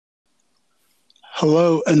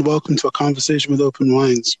Hello and welcome to A Conversation with Open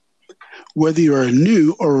Minds. Whether you're a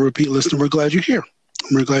new or a repeat listener, we're glad you're here.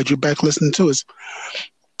 We're glad you're back listening to us.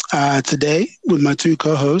 Today, with my two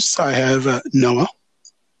co-hosts, I have Noah.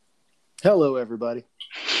 Hello, everybody.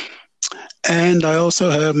 And I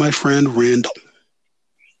also have my friend Randall.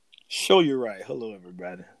 Show you right. Hello,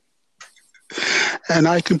 everybody. And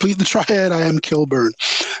I complete the triad. I am Kilburn.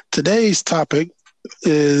 Today's topic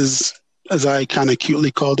is, as I kind of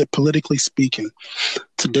cutely called it, politically speaking.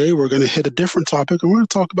 Today, we're going to hit a different topic, and we're going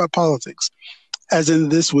to talk about politics. As in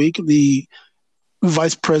this week, the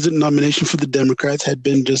vice president nomination for the Democrats had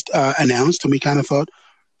been just announced, and we kind of thought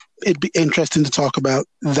it'd be interesting to talk about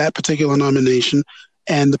that particular nomination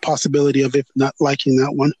and the possibility of, if not liking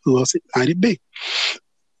that one, who else it might be.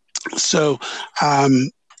 So,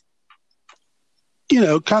 kind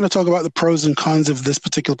of talk about the pros and cons of this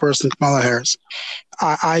particular person, Kamala Harris.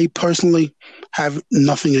 I personally have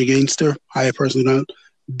nothing against her. I personally don't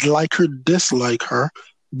like her, dislike her.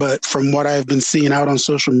 But from what I've been seeing out on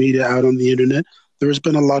social media, out on the internet, there has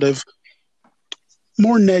been a lot of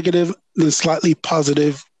more negative than slightly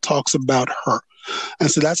positive talks about her. And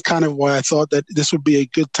so that's kind of why I thought that this would be a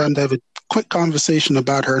good time to have a quick conversation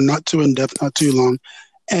about her, not too in-depth, not too long,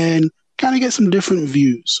 and kind of get some different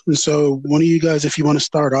views. And so one of you guys, if you want to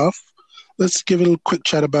start off, let's give it a quick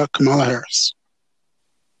chat about Kamala Harris.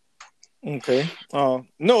 Okay. No,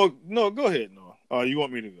 go ahead, Noah. You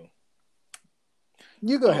want me to go?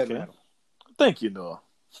 You go ahead, Randall. Thank you, Noah.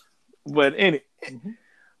 But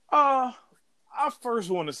I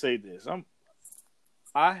first want to say this. I'm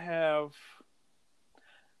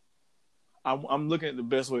looking at the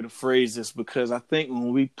best way to phrase this, because I think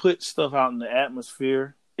when we put stuff out in the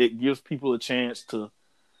atmosphere, it gives people a chance to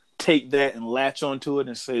take that and latch onto it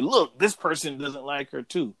and say, look, this person doesn't like her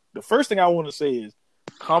too. The first thing I want to say is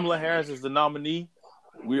Kamala Harris is the nominee.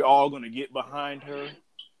 We're all going to get behind her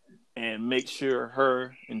and make sure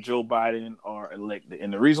her and Joe Biden are elected.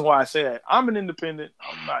 And the reason why I say that, I'm an independent.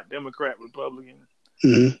 I'm not Democrat, Republican.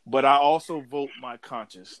 Mm-hmm. But I also vote my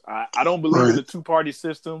conscience. I don't believe in the two-party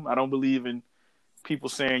system. I don't believe in people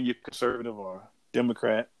saying you're conservative or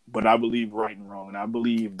Democrat. But I believe right and wrong. And I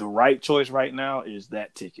believe the right choice right now is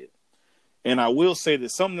that ticket. And I will say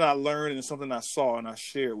that something I learned and something I saw and I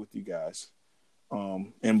shared with you guys.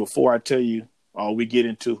 And before I tell you, we get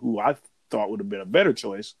into who I thought would have been a better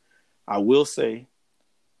choice, I will say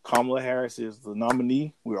Kamala Harris is the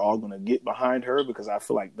nominee. We're all going to get behind her because I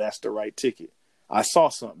feel like that's the right ticket. I saw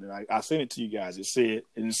something. I sent it to you guys. It said,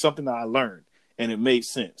 and it's something that I learned, and it made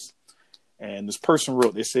sense. And this person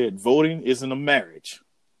wrote, they said, voting isn't a marriage.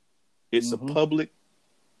 It's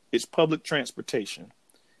it's public transportation.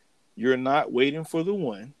 You're not waiting for the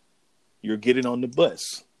one. You're getting on the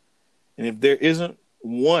bus. And if there isn't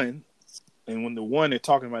one, and when the one they're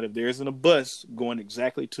talking about, if there isn't a bus going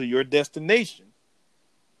exactly to your destination,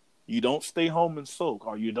 you don't stay home and soak,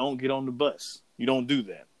 or you don't get on the bus. You don't do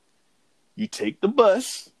that. You take the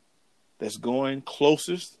bus that's going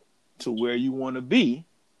closest to where you want to be,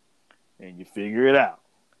 and you figure it out.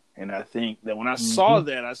 And I think that when I saw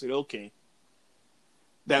that, I said, okay,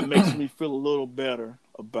 that makes me feel a little better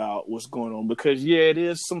about what's going on. Because, it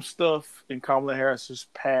is some stuff in Kamala Harris's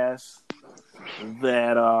past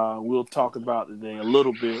that we'll talk about today a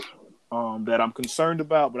little bit that I'm concerned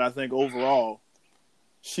about. But I think overall,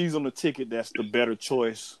 she's on the ticket that's the better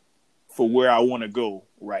choice for where I want to go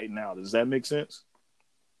right now. Does that make sense?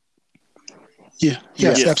 Yeah.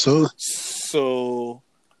 Yes, absolutely. So,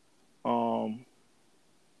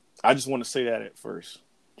 I just want to say that at first.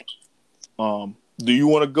 Do you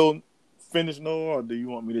want to go finish, Noah, or do you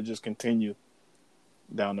want me to just continue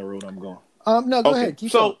down the road I'm going? No, go ahead.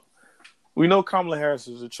 Keep going. We know Kamala Harris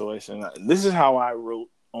is a choice, and this is how I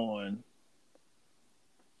wrote on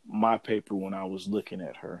my paper when I was looking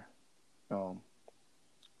at her.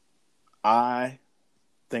 I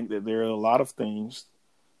think that there are a lot of things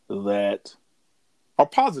that are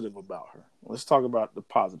positive about her. Let's talk about the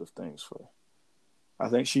positive things for her. I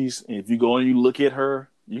think if you go and you look at her,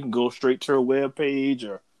 you can go straight to her webpage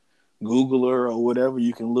or Google her or whatever.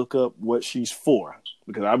 You can look up what she's for,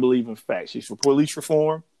 because I believe in facts. She's for police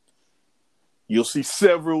reform. You'll see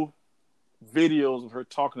several videos of her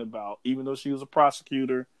talking about, even though she was a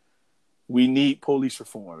prosecutor, we need police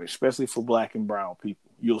reform, especially for Black and brown people.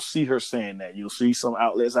 You'll see her saying that. You'll see some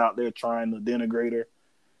outlets out there trying to denigrate her.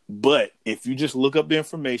 But if you just look up the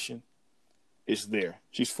information, it's there.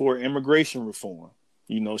 She's for immigration reform.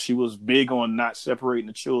 She was big on not separating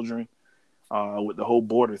the children with the whole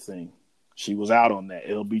border thing. She was out on that.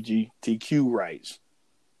 LGBTQ rights,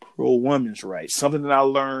 pro-women's rights. Something that I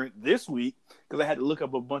learned this week, because I had to look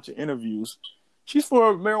up a bunch of interviews. She's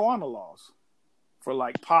for marijuana laws. for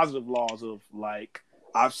like positive laws of like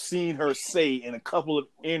I've seen her say in a couple of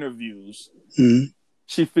interviews. Mm-hmm.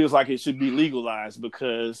 She feels like it should be legalized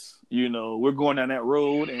because, you know, we're going down that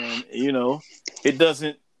road and, you know,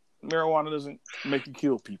 marijuana doesn't make you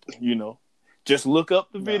kill people, you know. Just look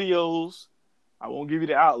up the videos. I won't give you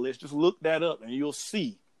the outlets. Just look that up and you'll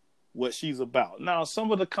see what she's about. Now,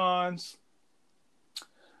 some of the cons,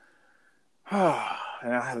 and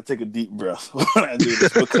I had to take a deep breath when I do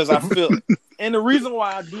this because I feel, and the reason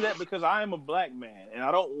why I do that because I am a black man and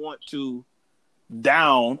I don't want to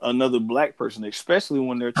down another black person, especially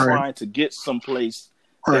when they're trying to get someplace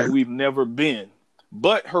that we've never been.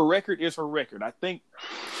 But her record is her record. I think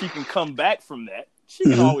she can come back from that. She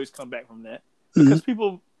can always come back from that because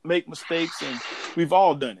people make mistakes and we've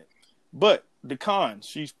all done it. But the cons,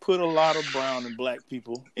 she's put a lot of brown and black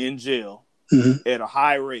people in jail at a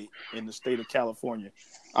high rate in the state of California.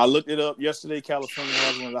 I looked it up yesterday. California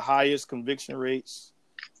has one of the highest conviction rates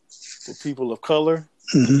for people of color.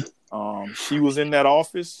 She was in that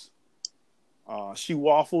office. She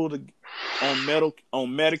waffled on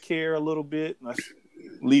Medicare a little bit. That's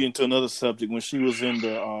leading to another subject. When she was in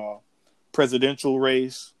the presidential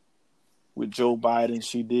race with Joe Biden,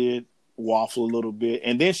 she did waffle a little bit.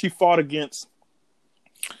 And then she fought against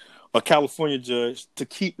a California judge to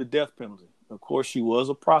keep the death penalty. Of course, she was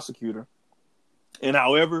a prosecutor. And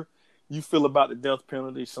however you feel about the death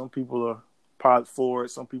penalty, some people are for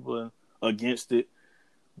it, some people are against it.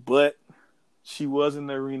 But she was in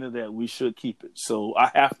the arena that we should keep it. So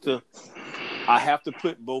I have to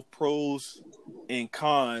put both pros and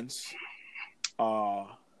cons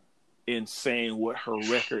in saying what her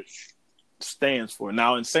record stands for.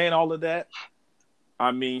 Now, in saying all of that,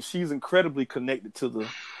 I mean she's incredibly connected to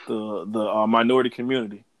the minority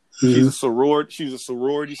community. She's a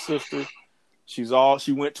sorority sister. She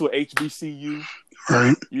went to a HBCU.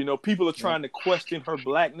 Right. You know, people are trying to question her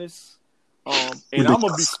blackness. And I'm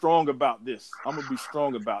gonna be strong about this.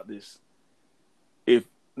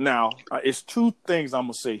 It's two things I'm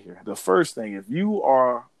gonna say here. The first thing, if you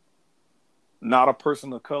are not a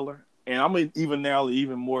person of color, and I'm gonna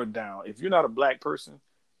even more down. If you're not a black person,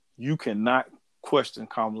 you cannot question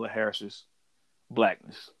Kamala Harris's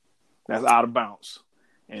blackness. That's out of bounds.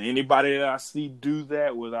 And anybody that I see do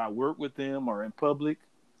that, whether I work with them or in public,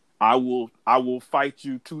 I will fight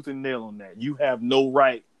you tooth and nail on that. You have no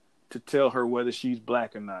right to tell her whether she's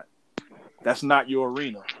black or not. That's not your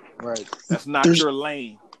arena. Right. That's not your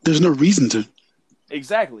lane. There's no reason to.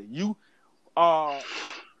 Exactly. You and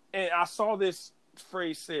I saw this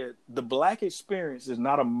phrase said, the black experience is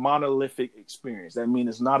not a monolithic experience. That means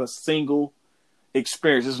it's not a single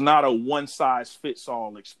experience. It's not a one size fits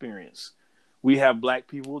all experience. We have black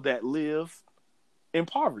people that live in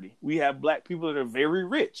poverty. We have black people that are very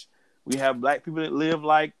rich. We have black people that live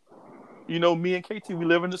like, you know, me and KT, we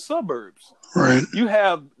live in the suburbs. Right. You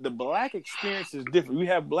have the black experience is different. We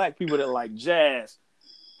have black people that like jazz.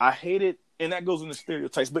 I hate it, and that goes into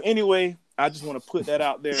stereotypes. But anyway, I just want to put that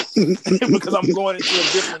out there because I'm going into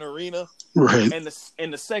a different arena. Right.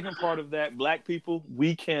 And the second part of that, black people,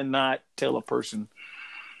 we cannot tell a person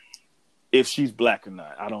if she's black or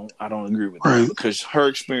not. I don't agree with that because her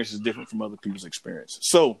experience is different from other people's experience.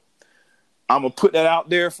 So I'm gonna put that out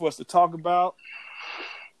there for us to talk about.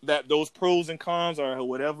 That those pros and cons or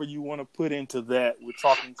whatever you want to put into that. We're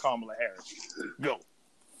talking Kamala Harris. Go.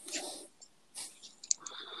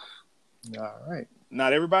 All right.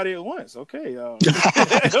 Not everybody at once. Okay.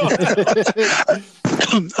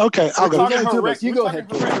 Okay, I'll go. You go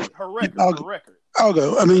ahead. Her record. I'll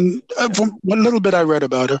go. I mean, from what little bit I read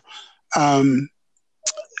about her,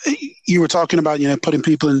 you were talking about, you know, putting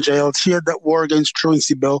people in jail. She had that war against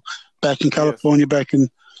truancy bill back in California, back in,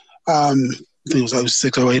 I think it was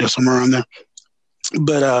 06, 08 or somewhere around there.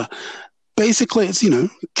 But basically, it's, you know,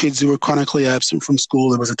 kids who were chronically absent from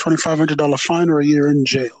school. There was a $2,500 fine or a year in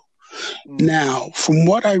jail. Now, from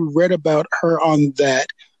what I read about her on that,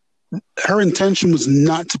 her intention was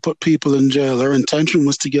not to put people in jail. Her intention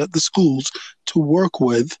was to get the schools to work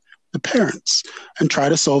with the parents and try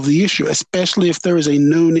to solve the issue, especially if there is a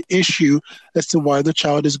known issue as to why the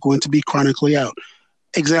child is going to be chronically out.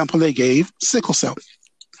 Example they gave, sickle cell.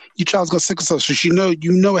 Your child's got sickle cell, so you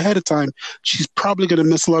know ahead of time she's probably going to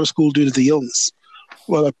miss a lot of school due to the illness.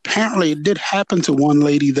 Well, apparently it did happen to one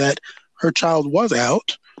lady that her child was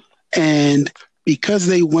out, and because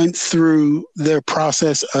they went through their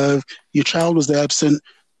process of your child was absent,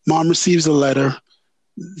 mom receives a letter,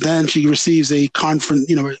 then she receives a conference,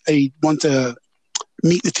 you know, want to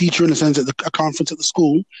meet the teacher in a sense at a conference at the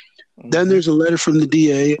school. Mm-hmm. Then there's a letter from the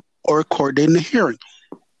DA or a court dating a hearing.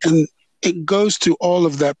 And it goes to all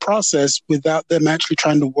of that process without them actually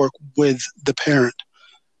trying to work with the parent.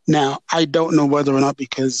 Now, I don't know whether or not,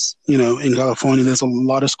 because, in California, there's a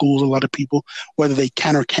lot of schools, a lot of people, whether they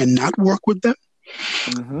can or cannot work with them.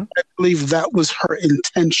 Mm-hmm. I believe that was her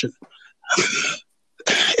intention.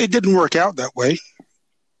 It didn't work out that way,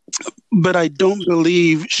 but I don't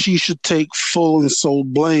believe she should take full and sole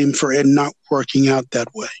blame for it not working out that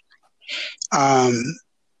way.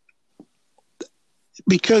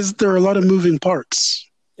 Because there are a lot of moving parts.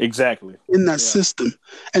 Exactly. In that system,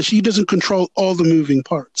 and she doesn't control all the moving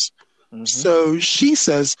parts. Mm-hmm. So she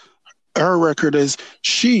says her record is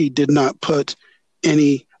she did not put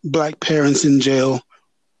any black parents in jail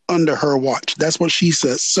under her watch. That's what she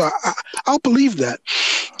says. So I'll believe that.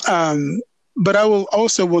 But I will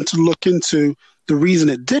also want to look into the reason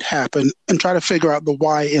it did happen and try to figure out the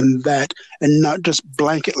why in that, and not just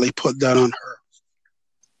blanketly put that on her.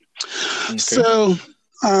 Okay. So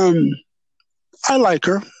I like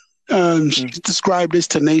her. She's described as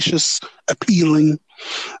tenacious, appealing,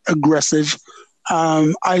 aggressive.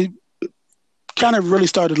 I kind of really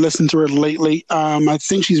started listening to her lately. I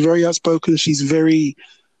think she's very outspoken. She's very,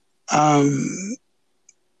 I'm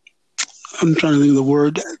trying to think of the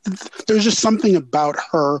word. There's just something about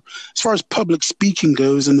her, as far as public speaking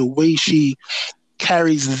goes, and the way she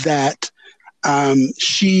carries that.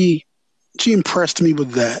 She impressed me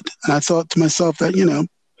with that. And I thought to myself that,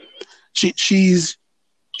 she's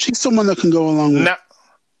someone that can go along with.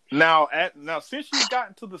 Now, since she's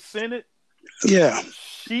gotten to the Senate,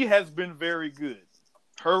 she has been very good.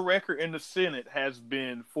 Her record in the Senate has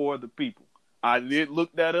been for the people. I did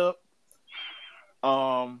look that up,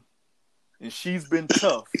 and she's been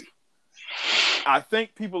tough. I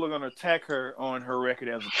think people are going to attack her on her record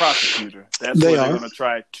as a prosecutor. That's where they're going to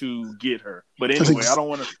try to get her. But anyway, I don't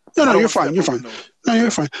want to. No, you're fine. You're fine. No,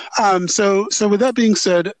 you're fine. So with that being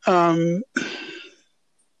said,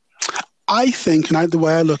 I think, and the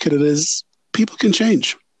way I look at it is, people can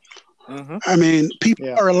change. Mm-hmm. I mean, people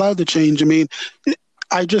are allowed to change. I mean,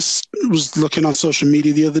 I just was looking on social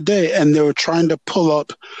media the other day, and they were trying to pull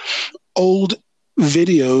up old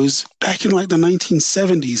videos back in like the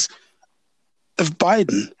 1970s of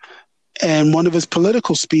Biden, and one of his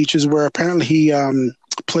political speeches where apparently he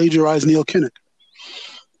plagiarized Neil Kinnock.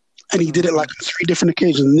 And he did it like on 3 different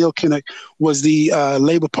occasions. Neil Kinnock was the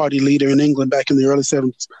Labour Party leader in England back in the early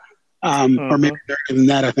 70s. Or maybe earlier than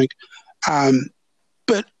that, I think.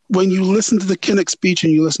 But when you listen to the Kinnock speech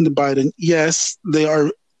and you listen to Biden, yes, they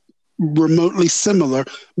are remotely similar.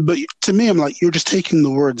 But to me, I'm like, you're just taking the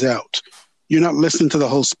words out. You're not listening to the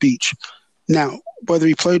whole speech. Now, whether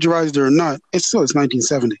he plagiarized it or not, it's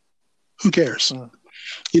 1970. Who cares?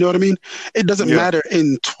 You know what I mean? It doesn't matter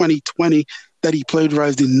in 2020 that he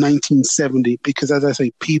plagiarized in 1970, because, as I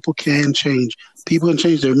say, people can change. People can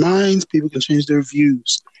change their minds. People can change their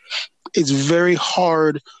views. It's very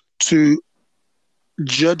hard to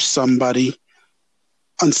judge somebody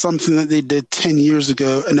on something that they did 10 years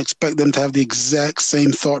ago and expect them to have the exact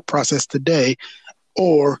same thought process today,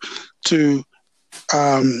 or to,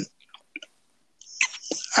 I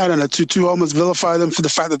don't know, to almost vilify them for the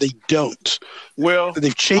fact that they don't. Well, that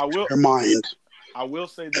they've changed their mind. I will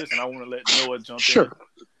say this, and I want to let Noah jump in. Sure.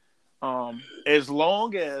 As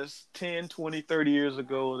long as 10, 20, 30 years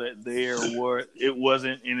ago that it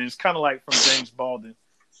wasn't, and it's kind of like from James Baldwin,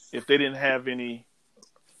 if they didn't have any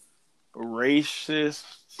racist,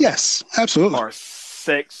 absolutely, or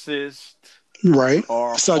sexist, right,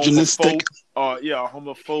 or misogynistic,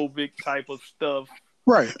 homophobic type of stuff,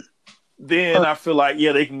 right, then I feel like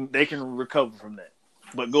they can recover from that.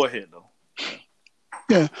 But go ahead though.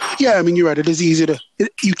 Yeah. I mean, you're right. It is easy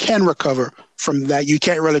you can recover from that. You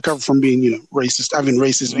can't really recover from being, racist, having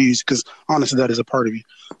racist views, because honestly, that is a part of you.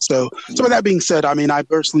 So with that being said, I mean, I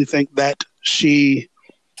personally think that she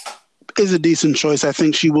is a decent choice. I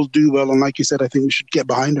think she will do well. And like you said, I think we should get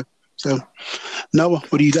behind her. So, Noah,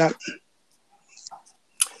 what do you got?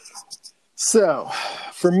 So,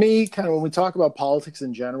 for me, kind of when we talk about politics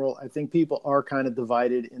in general, I think people are kind of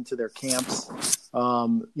divided into their camps.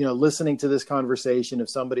 Listening to this conversation, if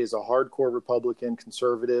somebody is a hardcore Republican,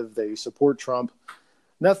 conservative, they support Trump,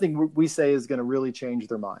 nothing we say is going to really change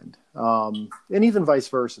their mind. And even vice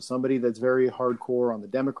versa, somebody that's very hardcore on the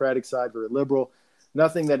Democratic side, very liberal,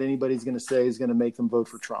 nothing that anybody's going to say is going to make them vote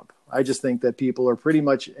for Trump. I just think that people are pretty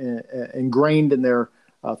much ingrained in their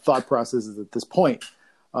thought processes at this point.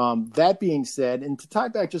 That being said, and to tie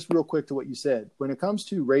back just real quick to what you said, when it comes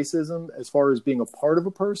to racism, as far as being a part of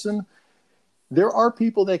a person, there are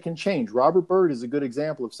people that can change. Robert Byrd is a good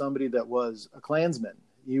example of somebody that was a Klansman.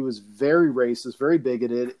 He was very racist, very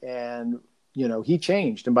bigoted, and he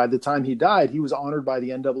changed. And by the time he died, he was honored by the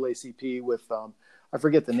NAACP with, I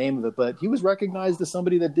forget the name of it, but he was recognized as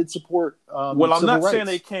somebody that did support well, I'm not rights. saying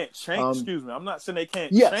they can't change. Excuse me. I'm not saying they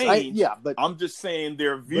can't change. But I'm just saying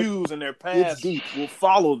their views and their past will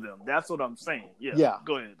follow them. That's what I'm saying. Yeah.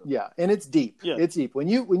 Go ahead. Yeah, and it's deep. Yeah. It's deep. When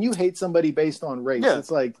you hate somebody based on race, it's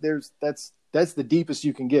like that's the deepest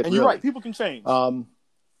you can get. And you're right. People can change.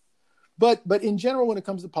 But in general, when it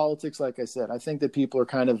comes to politics, like I said, I think that people are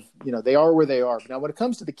kind of, they are where they are. Now, when it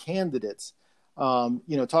comes to the candidates,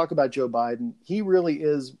 talk about Joe Biden. He really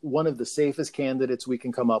is one of the safest candidates we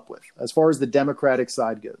can come up with as far as the Democratic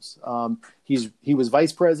side goes. He was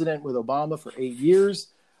vice president with Obama for 8 years.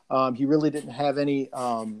 He really didn't have any,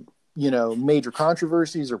 major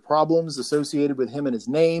controversies or problems associated with him and his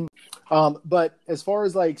name. But as far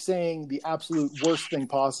as like saying the absolute worst thing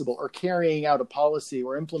possible or carrying out a policy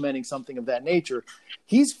or implementing something of that nature,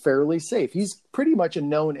 he's fairly safe. He's pretty much a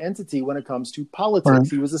known entity when it comes to politics. Right.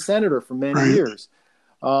 He was a senator for many years.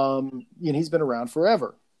 He's been around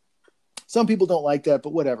forever. Some people don't like that,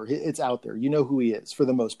 but whatever. It's out there. You know who he is for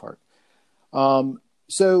the most part.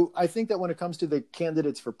 So I think that when it comes to the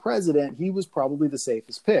candidates for president, he was probably the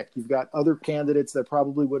safest pick. You've got other candidates that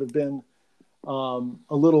probably would have been a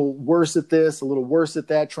little worse at this, a little worse at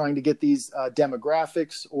that, trying to get these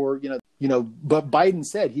demographics or, but Biden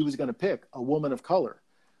said he was going to pick a woman of color.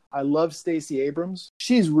 I love Stacey Abrams.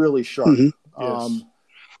 She's really sharp. Mm-hmm. Yes.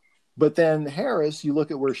 But then Harris, you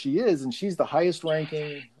look at where she is and she's the highest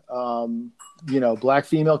ranking, black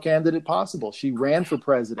female candidate possible. She ran for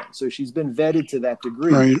president. So she's been vetted to that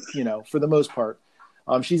degree, right. For the most part.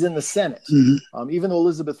 She's in the Senate. Mm-hmm. Even though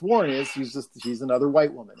Elizabeth Warren is, she's another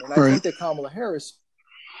white woman. And I think that Kamala Harris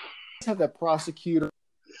have that prosecutorial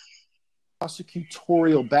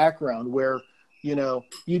background where, you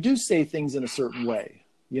do say things in a certain way.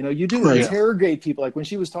 You do interrogate people. Like when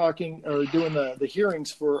she was talking or doing the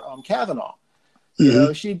hearings for Kavanaugh,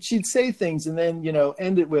 she'd say things and then,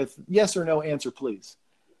 end it with yes or no answer, please.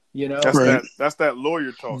 That's that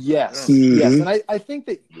lawyer talk. Yes. Mm-hmm. Yes. And I think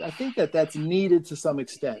that that's needed to some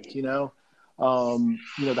extent,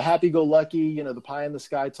 the happy-go-lucky, the pie in the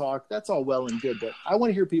sky talk, that's all well and good, but I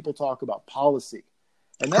want to hear people talk about policy.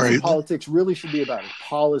 And that's what politics really should be about, is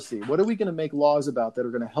policy. What are we going to make laws about that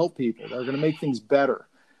are going to help people, that are going to make things better?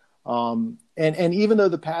 And even though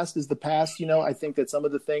the past is the past, I think that some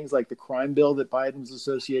of the things like the crime bill that Biden's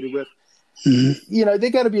associated with, mm-hmm.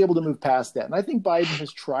 They got to be able to move past that. And I think Biden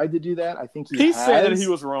has tried to do that. I think he said that he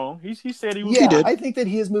was wrong. He said he was wrong. Yeah, I think that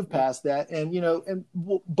he has moved past that. And,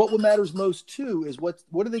 but what matters most too is what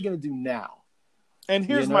are they going to do now? And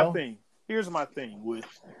here's my thing. Here's my thing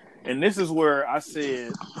and this is where I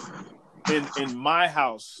said in my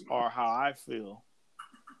house or how I feel,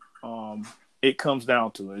 it comes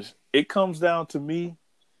down to it. It comes down to me,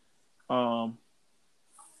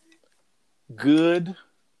 good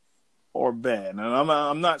or bad. And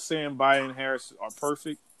I'm not saying Biden and Harris are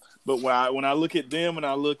perfect, but when I look at them and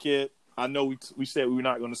I know we said we were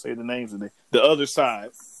not going to say the names of the other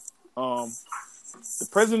side. The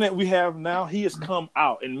president we have now, he has come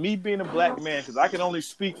out, and me being a black man, because I can only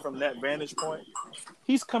speak from that vantage point,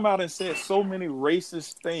 he's come out and said so many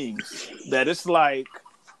racist things that it's like,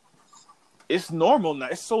 it's normal now.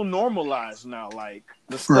 It's so normalized now. Like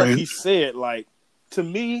the stuff he said, like to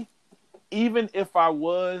me, even if I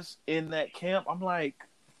was in that camp, I'm like,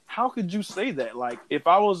 how could you say that? Like if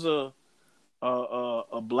I was a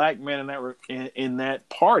black man in that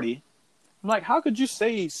party, I'm like, how could you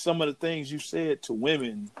say some of the things you said to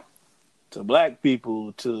women, to black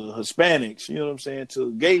people, to Hispanics, you know what I'm saying,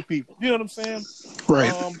 to gay people, you know what I'm saying?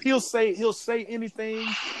 Right. He'll say anything,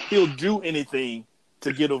 he'll do anything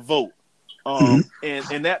to get a vote. And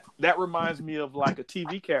that reminds me of like a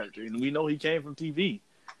TV character, and we know he came from TV.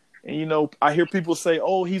 And I hear people say,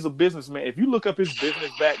 "Oh, he's a businessman." If you look up his business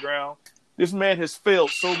background, this man has failed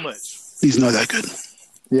so much. He's not that good.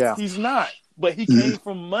 Yeah, he's not. But he came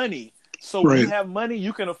from money. So when you have money,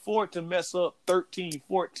 you can afford to mess up 13,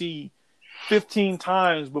 14, 15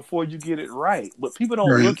 times before you get it right. But people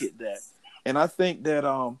don't look at that. And I think that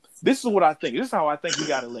this is what I think. This is how I think he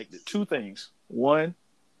got elected. Two things. One,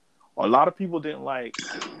 a lot of people didn't like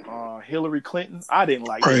Hillary Clinton. I didn't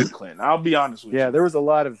like Hillary Clinton. I'll be honest with you. Yeah, there was a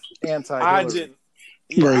lot of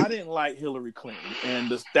anti-Hillary. I didn't like Hillary Clinton.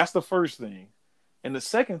 And that's the first thing. And the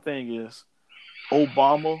second thing is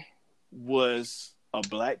Obama was a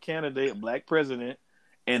black candidate, a black president,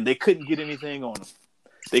 and they couldn't get anything on him.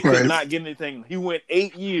 They could not get anything. He went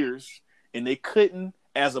 8 years, and they couldn't,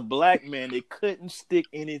 as a black man, they couldn't stick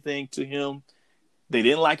anything to him. They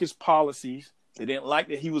didn't like his policies. They didn't like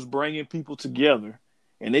that he was bringing people together.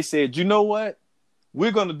 And they said, you know what?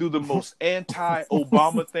 we're going to do the most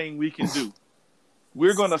anti-Obama thing we can do.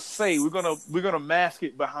 We're going to say, we're going to mask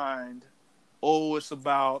it behind, oh, it's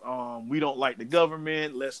about we don't like the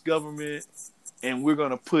government, less government, and we're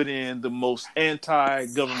going to put in the most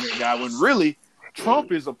anti-government guy, when really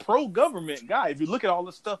Trump is a pro-government guy. If you look at all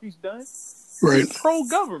the stuff he's done, Right. he's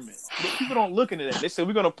pro-government. But people don't look into that. They say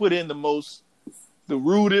we're going to put in the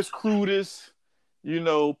rudest, crudest,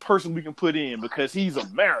 person we can put in because he's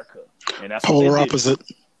America. And that's Polar opposite.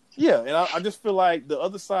 Yeah, and I just feel like the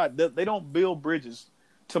other side, they don't build bridges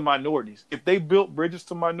to minorities. If they built bridges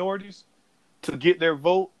to minorities to get their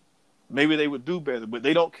vote, maybe they would do better. But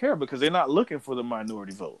they don't care because they're not looking for the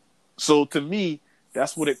minority vote. So to me,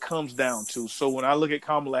 that's what it comes down to. So when I look at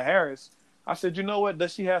Kamala Harris, I said, you know what?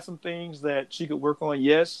 Does she have some things that she could work on?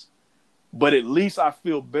 Yes. But at least I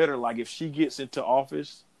feel better. Like if she gets into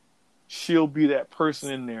office, she'll be that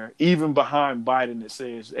person in there, even behind Biden, that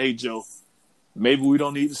says, hey, Joe, maybe we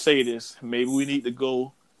don't need to say this. Maybe we need to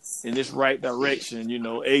go in this right direction.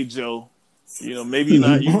 Hey, Joe, maybe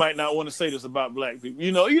you might not want to say this about black people.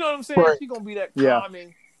 You know what I'm saying? Right. She's going to be that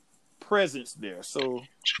calming presence there. So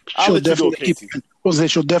she'll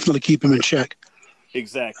definitely keep him in check.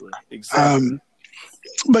 Exactly.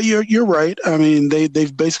 But you're right. I mean,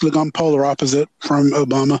 they've basically gone polar opposite from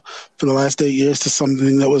Obama for the last 8 years to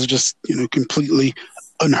something that was just completely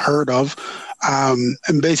unheard of,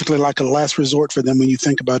 and basically like a last resort for them when you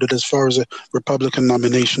think about it as far as a Republican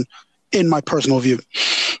nomination, in my personal view.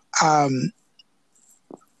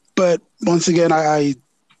 But once again, I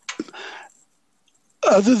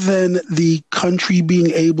other than the country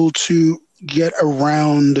being able to get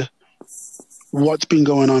around what's been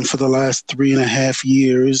going on for the last 3.5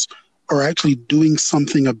 years, or actually doing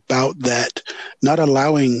something about that, not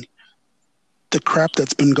allowing the crap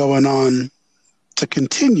that's been going on to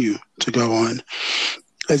continue to go on.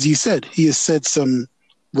 As you said, he has said some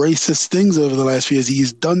racist things over the last few years.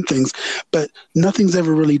 He's done things, but nothing's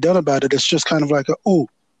ever really done about it. It's just kind of like,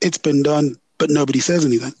 it's been done, but nobody says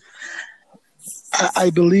anything.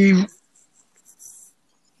 I believe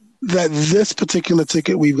that this particular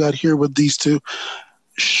ticket we've got here with these two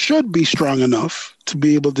should be strong enough to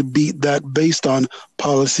be able to beat that based on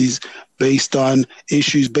policies, based on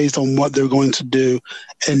issues, based on what they're going to do,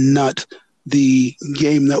 and not the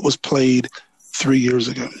game that was played 3 years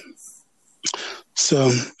ago.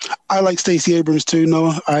 So I like Stacey Abrams too,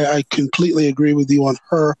 Noah. I completely agree with you on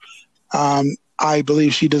her. I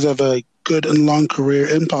believe she does have a good and long career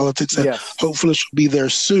in politics, and hopefully she'll be there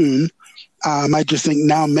soon. I just think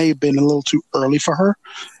now may have been a little too early for her,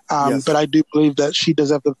 but I do believe that she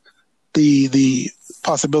does have the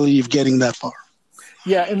possibility of getting that far.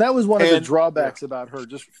 Yeah, and that was one of the drawbacks about her.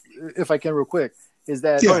 Just if I can, real quick, is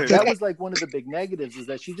that that was like one of the big negatives, is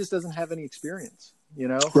that she just doesn't have any experience.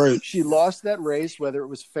 Right? She lost that race, whether it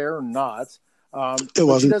was fair or not. It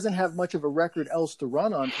wasn't. She doesn't have much of a record else to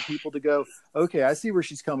run on for people to go, okay, I see where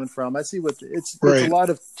she's coming from. I see it's a lot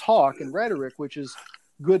of talk and rhetoric, which is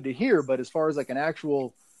good to hear, but as far as like an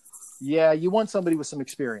actual, you want somebody with some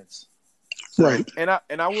experience. Right. And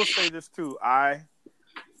I will say this too. I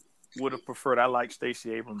would have preferred, I like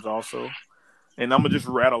Stacey Abrams also. And I'm going to just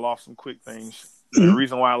rattle off some quick things. Mm-hmm. The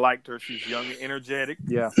reason why I liked her, she's young and energetic.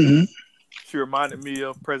 Yeah. Mm-hmm. She reminded me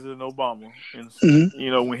of President Obama, and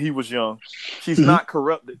when he was young. She's not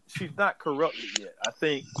corrupted. She's not corrupted yet. I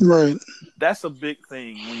think that's a big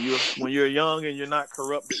thing when you're young and you're not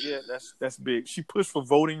corrupted yet. That's big. She pushed for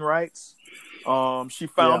voting rights. She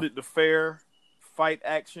founded the Fair Fight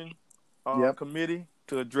Action Committee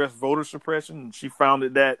to address voter suppression. She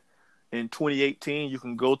founded that in 2018. You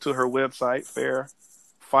can go to her website, Fair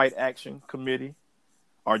Fight Action Committee,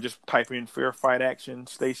 or just type in Fair Fight Action,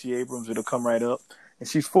 Stacey Abrams. It'll come right up. And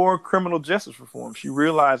she's for criminal justice reform. She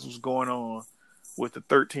realized what's going on with the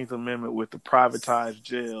 13th Amendment, with the privatized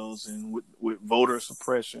jails and with voter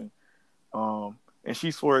suppression. And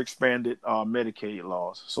she's for expanded Medicaid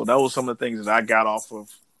laws. So that was some of the things that I got off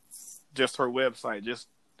of just her website. Just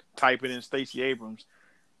type it in Stacey Abrams,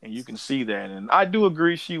 and you can see that. And I do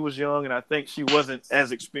agree she was young, and I think she wasn't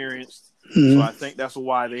as experienced. So I think that's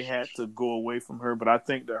why they had to go away from her. But I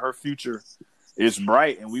think that her future is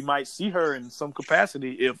bright, and we might see her in some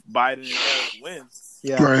capacity if Biden and Harris win.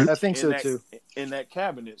 Yeah, I think so too. In that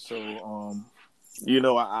cabinet. So,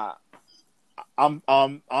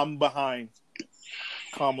 I'm behind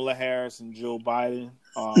Kamala Harris and Joe Biden.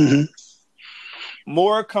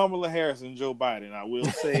 More Kamala Harris than Joe Biden, I will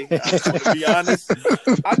say. I want to be honest.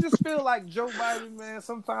 I just feel like Joe Biden, man,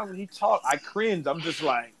 sometimes when he talks, I cringe. I'm just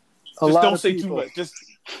like, don't say too much. Just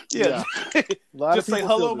say,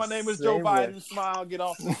 hello, my name is Joe Biden, smile, get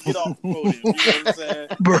off the podium. You know what I'm saying?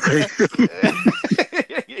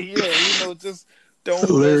 Just don't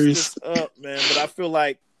Hilarious. mess this up, man. But I feel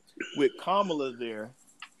like with Kamala there,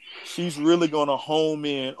 she's really going to home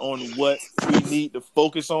in on what we need to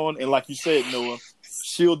focus on. And like you said, Noah,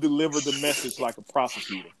 she'll deliver the message like a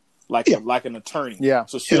prosecutor, like an attorney. Yeah.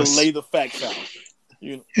 So she'll lay the facts out.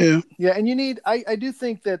 Yeah, and you need. I do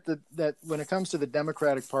think that that when it comes to the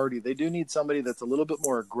Democratic Party, they do need somebody that's a little bit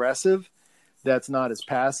more aggressive, that's not as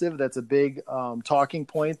passive. That's a big talking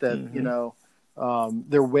point. That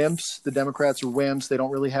they're wimps. The Democrats are wimps. They don't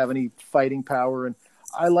really have any fighting power. And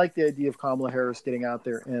I like the idea of Kamala Harris getting out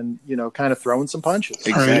there and kind of throwing some punches.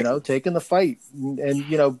 Exactly. Taking the fight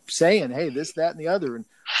and saying, hey, this, that, and the other, and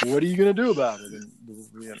what are you going to do about it?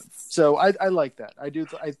 And so I like that. I do.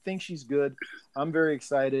 I think she's good. I'm very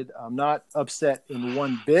excited. I'm not upset in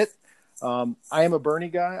one bit. I am a Bernie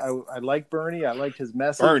guy. I like Bernie. I liked his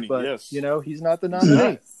message, but yes. He's not the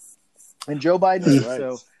nominee, and Joe Biden is. Right.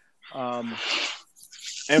 So,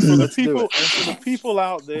 and for the people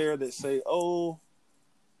out there that say, "Oh,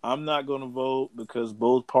 I'm not going to vote because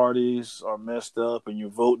both parties are messed up and your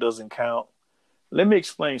vote doesn't count," let me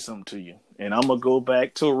explain something to you. And I'm gonna go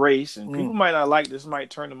back to race, and people might not like this, might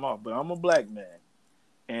turn them off, but I'm a black man.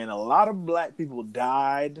 And a lot of black people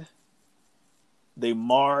died. They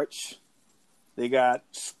marched. They got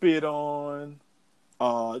spit on.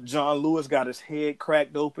 John Lewis got his head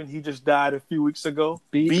cracked open. He just died a few weeks ago.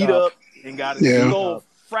 Beat up and got his skull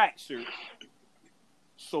fractured.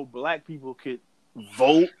 So black people could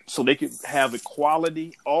vote, so they could have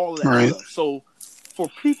equality, all that stuff. So for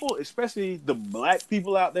people, especially the black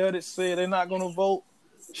people out there that say they're not going to vote,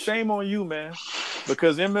 shame on you, man.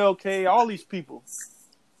 Because MLK, all these people,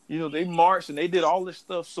 they marched and they did all this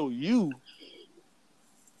stuff so you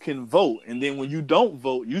can vote. And then when you don't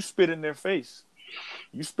vote, you spit in their face.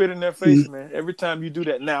 You spit in their face, man, every time you do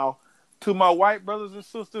that. Now, to my white brothers and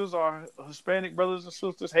sisters or Hispanic brothers and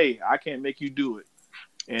sisters, hey, I can't make you do it.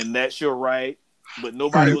 And that's your right. But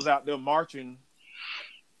nobody was out there marching.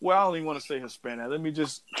 Well, I don't even want to say Hispanic. Let me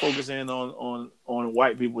just focus in on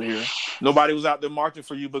white people here. Nobody was out there marching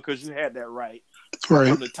for you because you had that right.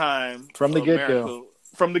 From the time. From the get-go.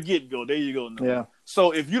 From the get-go. There you go. Noah. Yeah.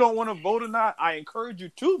 So if you don't want to vote or not, I encourage you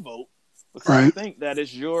to vote because I think that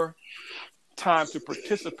it's your time to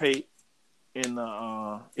participate in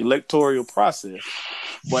the electoral process.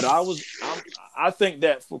 But I think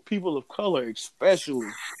that for people of color, especially,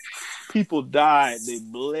 people died, they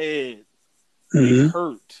bled, they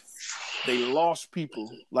hurt, they lost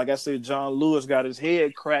people. Like I said, John Lewis got his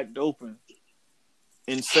head cracked open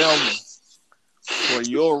in Selma for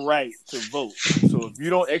your right to vote. So if you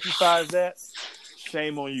don't exercise that,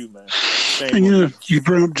 shame on you, man. You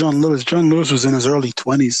bring up John Lewis. John Lewis was in his early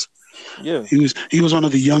 20s. Yeah, he was one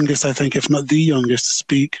of the youngest, I think, if not the youngest, to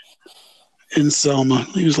speak in Selma.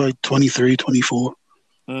 He was like 23, 24.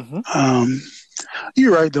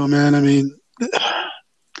 You're right, though, man. I mean,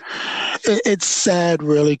 it's sad,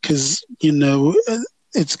 really, because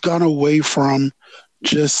it's gone away from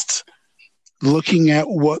just looking at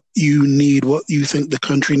what you need, what you think the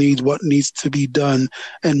country needs, what needs to be done,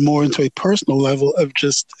 and more into a personal level of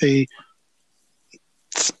just a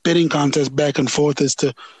spitting contest back and forth as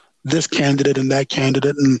to this candidate and that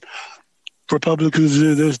candidate, and Republicans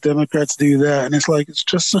do this, Democrats do that. And it's like, it's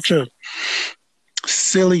just such a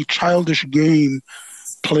silly, childish game,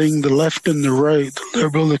 playing the left and the right, the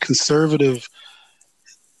liberal, the conservative.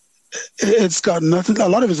 It's got nothing, a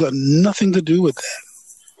lot of it's got nothing to do with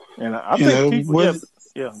that. And I think people,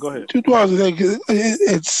 go ahead.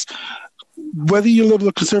 It's whether you're liberal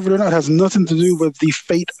or conservative or not has nothing to do with the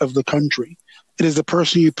fate of the country. It is the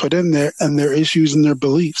person you put in there and their issues and their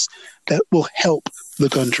beliefs that will help the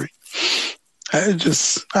country. I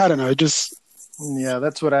don't know. Yeah,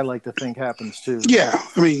 that's what I like to think happens too. Yeah,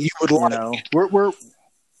 I mean, you would like.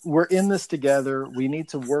 We're in this together. We need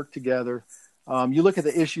to work together. You look at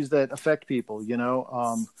the issues that affect people.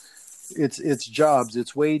 It's jobs,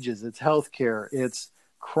 it's wages, it's healthcare, it's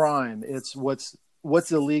crime, it's what's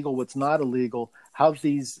illegal, what's not illegal. How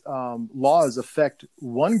these laws affect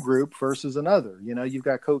one group versus another. You've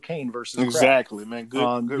got cocaine versus crack. Exactly, man.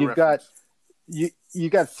 Good. You've got you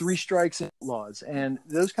got 3 strikes laws and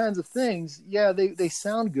those kinds of things. Yeah, they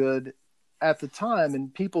sound good at the time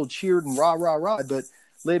and people cheered and rah rah rah. But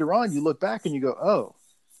later on, you look back and you go, "Oh,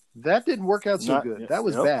 that didn't work out so good. That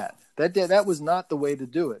was bad. That was not the way to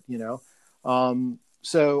do it."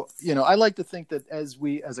 So I like to think that as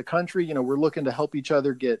a country, we're looking to help each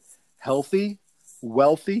other get healthy,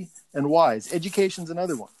 wealthy, and wise. Education's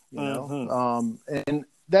another one, and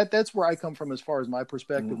that's where I come from as far as my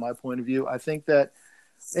perspective, my point of view. I think that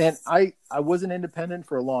And I was an independent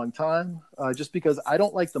for a long time, just because I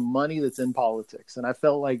don't like the money that's in politics. And I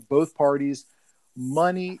felt like both parties,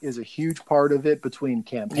 money is a huge part of it, between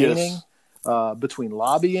campaigning, between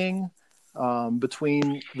lobbying,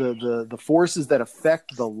 between the forces that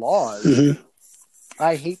affect the laws. Mm-hmm.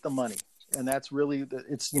 I hate the money. And that's really,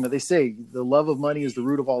 it's, they say the love of money is the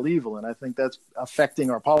root of all evil. And I think that's affecting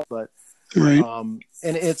our politics. But Right.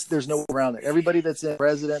 and there's no way around it. Everybody that's in,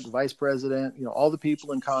 president, the vice president, all the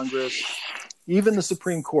people in Congress, even the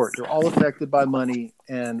Supreme Court, they're all affected by money.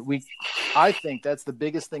 And I think that's the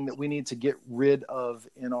biggest thing that we need to get rid of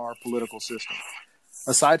in our political system.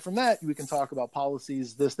 Aside from that, we can talk about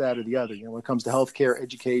policies, this, that, or the other, when it comes to healthcare,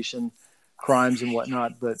 education, crimes and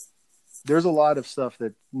whatnot. But there's a lot of stuff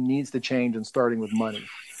that needs to change, and starting with money.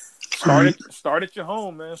 Start at your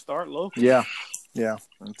home, man. Start locally. Yeah.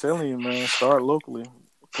 I'm telling you, man, start locally.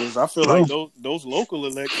 Because I feel like those local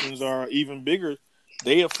elections are even bigger.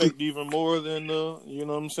 They affect even more than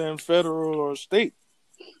federal or state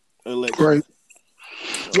elections. Right.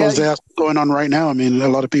 Yeah. That's going on right now. I mean, a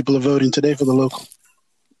lot of people are voting today for the local.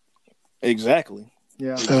 Exactly.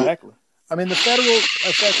 Yeah. Exactly. I mean, the federal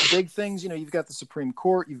affects big things. You've got the Supreme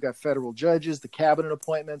Court, you've got federal judges, the cabinet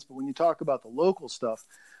appointments. But when you talk about the local stuff,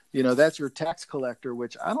 that's your tax collector,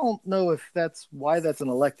 which I don't know if that's why that's an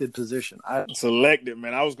elected position. It's elected,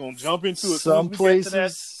 man. I was going to jump into it. Some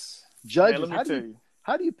places, judges, man,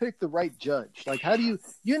 how do you pick the right judge? Like, how do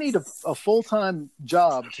you need a full-time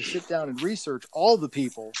job to sit down and research all the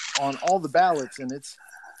people on all the ballots. And it's,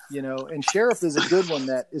 and sheriff is a good one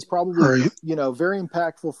that is probably, right. Very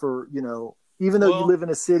impactful for, even though you live in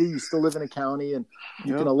a city, you still live in a county, and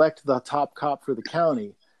you can elect the top cop for the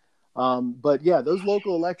county. But yeah, those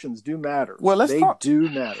local elections do matter. Well, do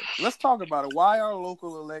matter. Let's talk about it. Why are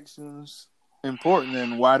local elections important,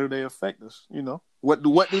 and why do they affect us? What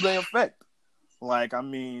do they affect? Like, I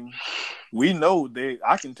mean, we know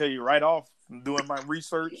I can tell you right off from doing my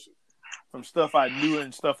research, from stuff I knew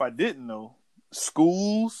and stuff I didn't know.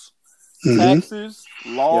 Schools, taxes,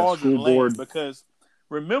 laws, and land. Board. Because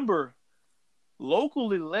remember,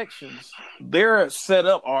 local elections, they're set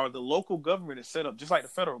up, or the local government is set up just like the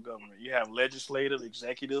federal government. You have legislative,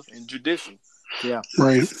 executive, and judicial. Yeah.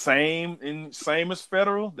 Right. Same as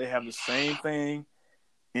federal. They have the same thing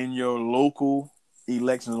in your local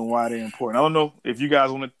elections, and why they're important. I don't know if you guys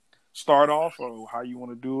want to start off, or how you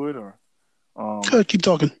want to do it, or keep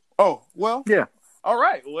talking. Oh, well, yeah. All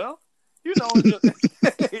right. Well, in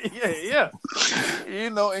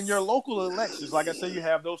your local elections, like I said, you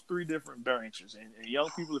have those three different branches. And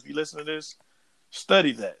young people, if you listen to this,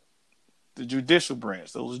 study that. The judicial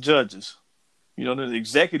branch, those judges. The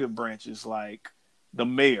executive branch is like the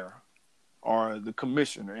mayor or the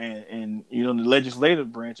commissioner. And the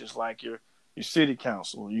legislative branch is like your city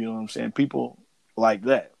council. You know what I'm saying? People like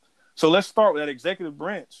that. So let's start with that executive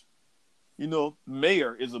branch.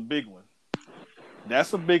 Mayor is a big one.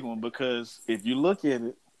 That's a big one, because if you look at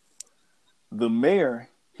it, the mayor,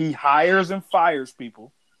 he hires and fires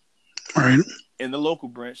people right in the local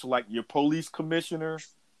branch. So like your police commissioner,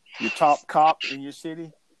 your top cop in your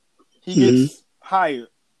city, he gets hired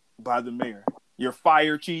by the mayor. Your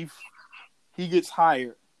fire chief, he gets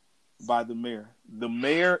hired by the mayor. The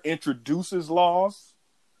mayor introduces laws.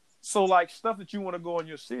 So like stuff that you want to go in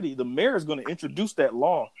your city, the mayor is going to introduce that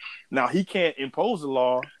law. Now, he can't impose the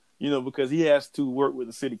law, because he has to work with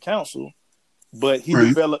the city council, but he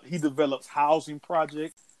develops housing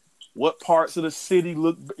projects. What parts of the city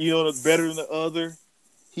look, better than the other?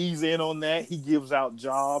 He's in on that. He gives out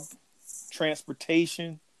job,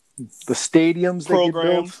 transportation, the stadiums,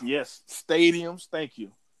 programs. Yes, stadiums. Thank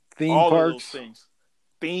you. All parks. Of those things.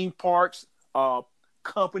 Theme parks,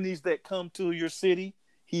 companies that come to your city.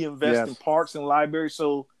 He invests in parks and libraries.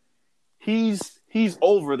 So he's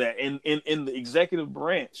over that. And in the executive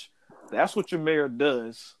branch, that's what your mayor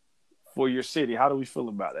does for your city. How do we feel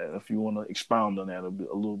about that? If you want to expound on that a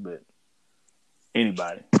little bit.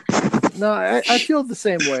 Anybody? No, I feel the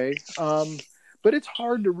same way. But it's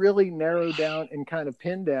hard to really narrow down and kind of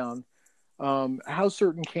pin down how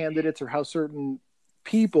certain candidates or how certain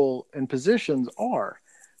people and positions are.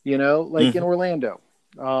 In Orlando,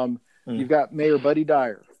 you've got Mayor Buddy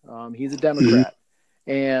Dyer. He's a Democrat.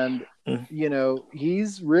 And,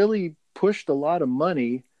 he's really pushed a lot of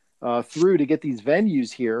money through to get these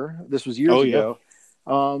venues here. This was years ago,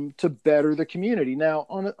 to better the community. Now,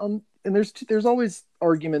 and there's always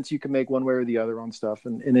arguments you can make one way or the other on stuff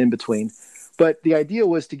and in between. But the idea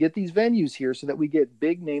was to get these venues here so that we get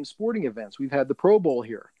big name sporting events. We've had the Pro Bowl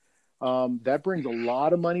here. That brings a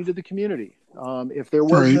lot of money to the community. If there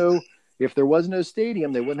was no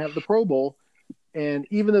stadium, they wouldn't have the Pro Bowl. And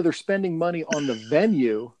even though they're spending money on the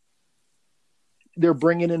venue, they're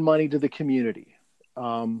bringing in money to the community.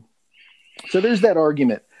 So there's that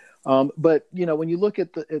argument. But when you look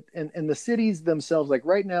at the cities themselves, like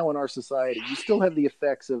right now in our society, you still have the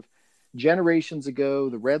effects of generations ago,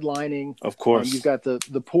 the redlining. Of course. You've got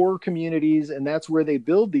the poor communities, and that's where they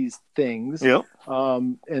build these things. Yep.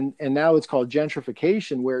 And now it's called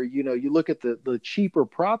gentrification, where, you look at the cheaper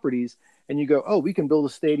properties and you go, oh, we can build a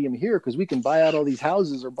stadium here because we can buy out all these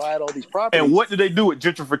houses or buy out all these properties. And what do they do with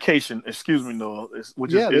gentrification? Excuse me, Noah,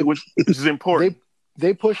 which is important.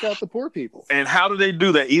 They push out the poor people. And how do they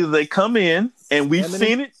do that? Either they come in, and we've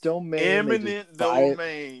seen it. Eminent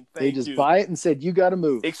domain. They just buy it and said, you got to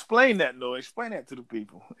move. Explain that, Noah. Explain that to the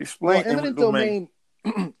people. Eminent domain.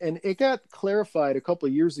 And it got clarified a couple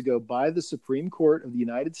of years ago by the Supreme Court of the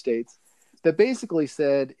United States that basically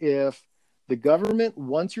said if the government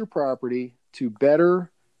wants your property to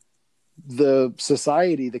better the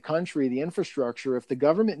society, the country, the infrastructure, if the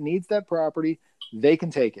government needs that property, they can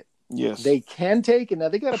take it. Yes. They can take it. Now,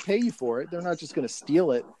 they got to pay you for it. They're not just going to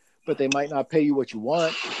steal it, but they might not pay you what you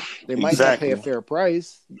want. They might not pay a fair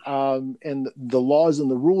price. And the laws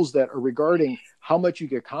and the rules that are regarding how much you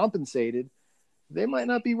get compensated, they might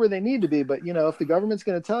not be where they need to be. But, if the government's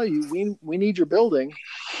going to tell you, we need your building,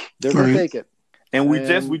 they're going to take it. And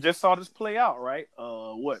we just saw this play out, right?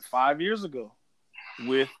 5 years ago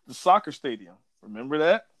with the soccer stadium. Remember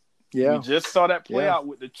that? Yeah. We just saw that play out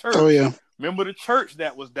with the church. Oh, yeah. Remember the church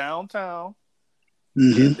that was downtown?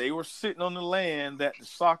 Mm-hmm. And they were sitting on the land that the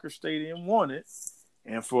soccer stadium wanted.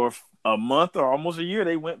 And for a month or almost a year,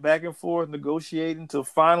 they went back and forth negotiating until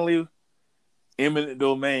finally eminent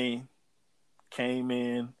domain came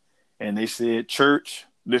in and they said, church,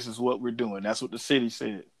 this is what we're doing. That's what the city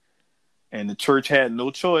said. And the church had no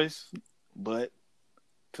choice but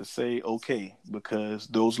to say, okay, because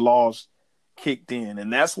those laws kicked in.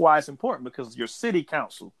 And that's why it's important, because your city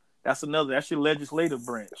council, that's your legislative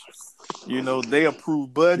branch. They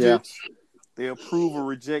approve budgets, they approve or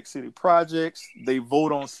reject city projects, they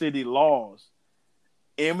vote on city laws.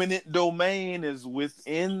 Eminent domain is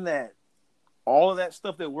within that. All of that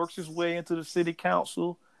stuff that works its way into the city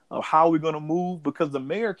council of how we're going to move, because the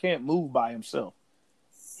mayor can't move by himself.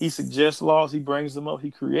 He suggests laws, he brings them up,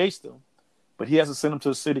 he creates them, but he has to send them to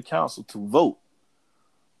the city council to vote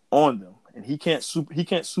on them, and he can't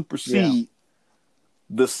supersede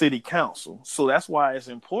the city council. So that's why it's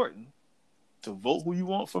important to vote who you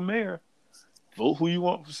want for mayor, vote who you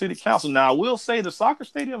want for city council. Now, I will say the soccer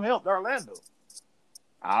stadium helped Orlando.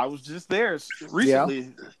 I was just there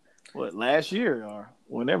recently, last year or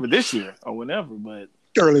this year, but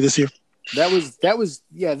early this year. That was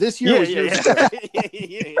this year was years ago.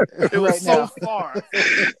 It was right so now. far.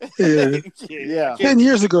 Yeah. 10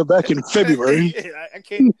 years ago, back in February. I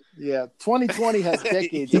can't. Yeah, 2020 has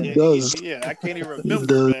decades. It does. Yeah, I can't even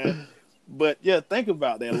remember, man. But think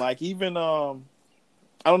about that. Like, even I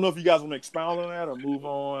don't know if you guys want to expound on that or move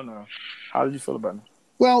on, or how did you feel about it?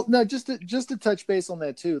 Well, no, just to touch base on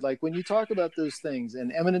that too. Like, when you talk about those things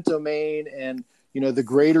and eminent domain and the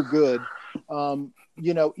greater good,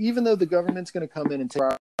 even though the government's going to come in and take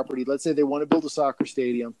property, let's say they want to build a soccer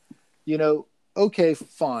stadium, okay,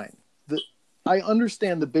 fine. I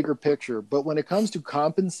understand the bigger picture, but when it comes to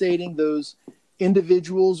compensating those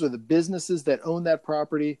individuals or the businesses that own that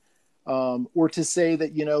property, or to say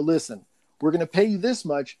that, listen, we're going to pay you this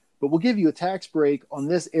much, but we'll give you a tax break on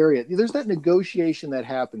this area. There's that negotiation that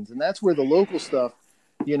happens, and that's where the local stuff,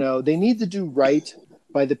 they need to do right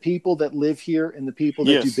by the people that live here and the people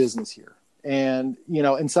that do business here. And,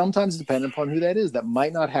 and sometimes depending upon who that is, that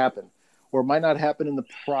might not happen or might not happen in the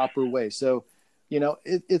proper way. So,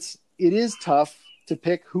 it is tough to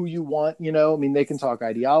pick who you want, they can talk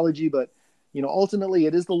ideology, but, ultimately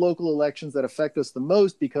it is the local elections that affect us the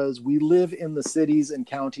most because we live in the cities and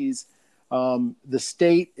counties. The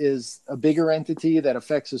state is a bigger entity that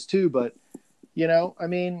affects us too. But,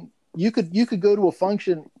 you could go to a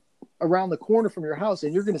function around the corner from your house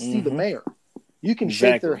and you're going to see the mayor. You can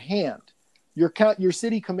shake their hand. Your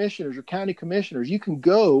city commissioners, your county commissioners, you can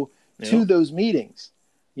go to those meetings,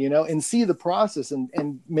 and see the process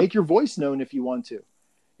and make your voice known if you want to.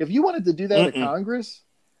 If you wanted to do that at Congress,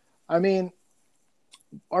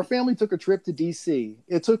 our family took a trip to DC.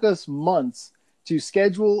 It took us months to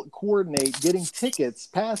schedule, coordinate, getting tickets,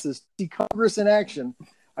 passes, to see Congress in action.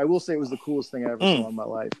 I will say it was the coolest thing I ever saw in my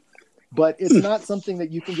life. But it's not something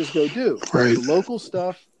that you can just go do. Right. The local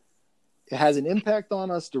stuff, it has an impact on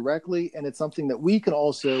us directly, and it's something that we can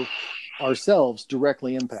also ourselves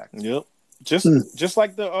directly impact. Yep. Just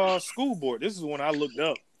like the school board. This is when I looked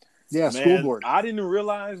up. Yeah, school board. I didn't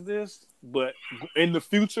realize this, but in the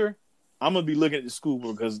future, I'm gonna be looking at the school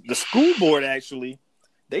board because the school board actually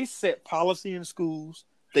they set policy in schools,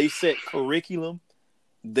 they set curriculum,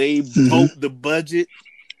 they vote the budget,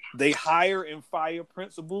 they hire and fire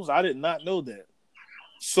principals. I did not know that.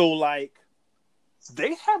 So like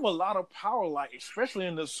they have a lot of power, like especially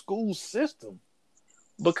in the school system.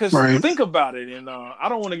 Because think about it, and I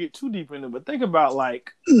don't want to get too deep into it, but think about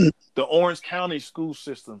like the Orange County school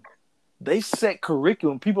system. They set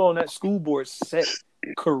curriculum. People on that school board set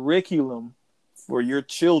curriculum for your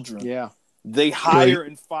children. Yeah. They hire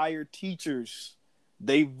and fire teachers.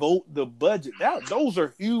 They vote the budget. Those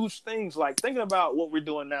are huge things. Like thinking about what we're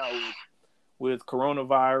doing now with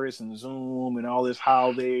coronavirus and Zoom and all this,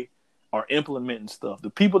 how they are implementing stuff.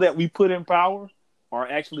 The people that we put in power are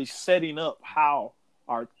actually setting up how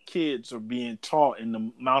our kids are being taught and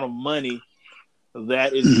the amount of money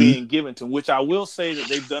that is being given to them, which I will say that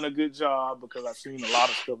they've done a good job because I've seen a lot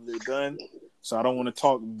of stuff they've done. So I don't want to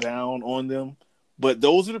talk down on them. But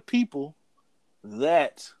those are the people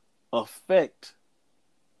that affect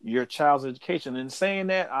your child's education. And saying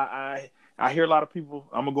that, I hear a lot of people,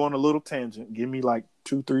 I'm going to go on a little tangent. Give me like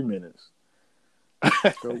 2-3 minutes.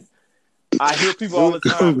 I hear people all the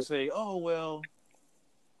time say, oh, well,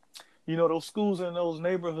 you know, those schools in those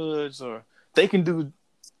neighborhoods, or they can do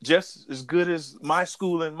just as good as my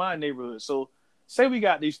school in my neighborhood. So say we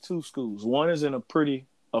got these two schools. One is in a pretty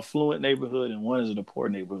affluent neighborhood and one is in a poor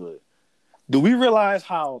neighborhood. Do we realize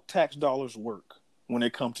how tax dollars work when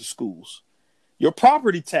it comes to schools? Your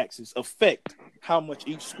property taxes affect how much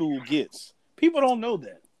each school gets. People don't know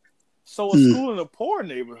that. So a school in a poor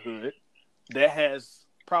neighborhood that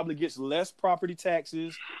probably gets less property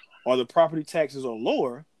taxes, or the property taxes are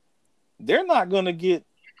lower, they're not going to get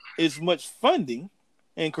as much funding.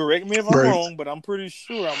 And correct me if I'm wrong, but I'm pretty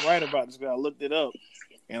sure I'm right about this because I looked it up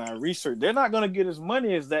and I researched. They're not going to get as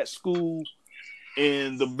money as that school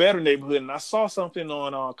in the better neighborhood. And I saw something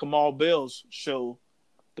on Kamal Bell's show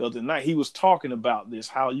the other night. He was talking about this,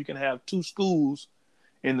 how you can have two schools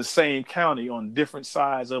in the same county on different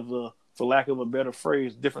sides of for lack of a better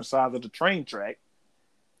phrase, different sides of the train track.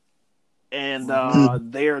 And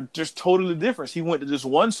they're just totally different. He went to this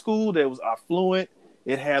one school that was affluent.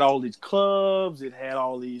 It had all these clubs. It had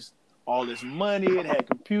all this money. It had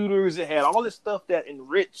computers. It had all this stuff that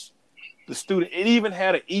enriched the student. It even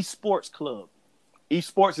had an esports club.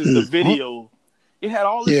 Esports is the video. It had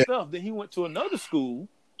all this stuff. Then he went to another school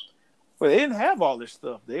where they didn't have all this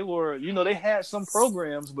stuff. They were, they had some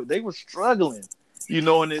programs, but they were struggling,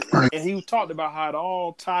 and he talked about how it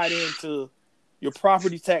all tied into your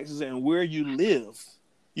property taxes and where you live.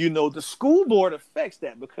 The school board affects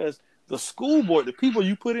that because the school board, the people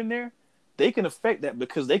you put in there, they can affect that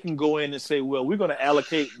because they can go in and say, well, we're going to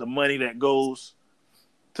allocate the money that goes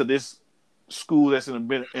to this school that's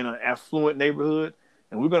in an affluent neighborhood,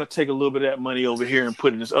 and we're going to take a little bit of that money over here and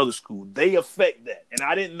put in this other school. They affect that, and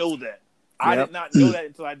I didn't know that. I did not know that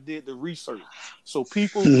until I did the research. So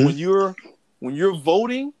people, when you're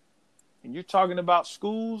voting and you're talking about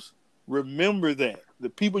schools, remember that the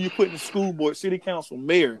people you put in the school board, city council,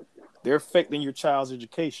 mayor, they're affecting your child's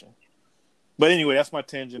education. But anyway, that's my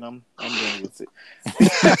tangent. I'm going with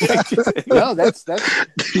it. No, that's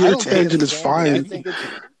your tangent is fine. I think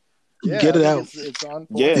get it out. It's on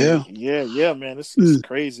point. Yeah, man. This is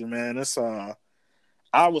crazy, man. It's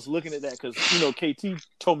I was looking at that because KT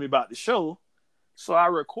told me about the show, so I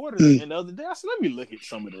recorded it. And the other day, I said, let me look at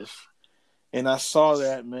some of this, and I saw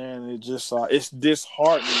that, man. It just it's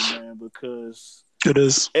disheartening, man, because it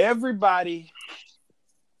is everybody.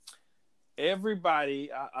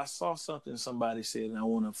 I saw something somebody said, and I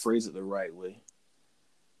want to phrase it the right way.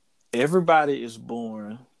 Everybody is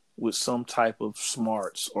born with some type of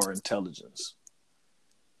smarts or intelligence,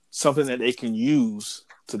 something that they can use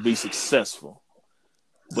to be successful.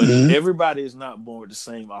 But everybody is not born with the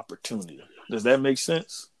same opportunity. Does that make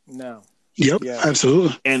sense? No. Yep,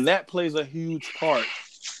 absolutely. And that plays a huge part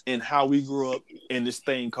in how we grew up in this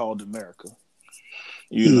thing called America.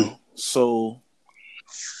 So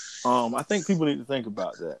I think people need to think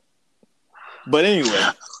about that. But anyway.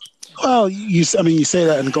 Well, you say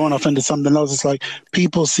that and going off into something else, it's like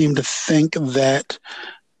people seem to think that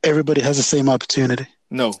everybody has the same opportunity.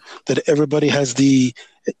 No. That everybody has the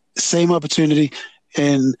same opportunity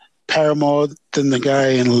in Paramount than the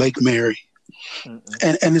guy in Lake Mary.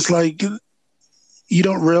 And it's like you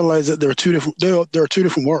don't realize that there are two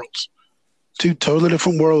different worlds. Two totally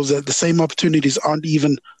different worlds that the same opportunities aren't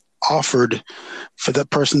even offered for that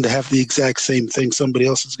person to have the exact same thing somebody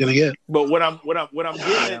else is going to get. But what I'm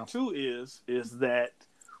getting at too is that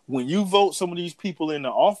when you vote some of these people in the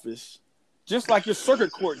office, just like your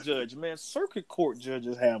circuit court judge, man, circuit court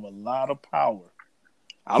judges have a lot of power.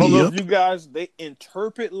 I don't know Yep. if you guys, they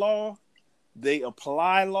interpret law, they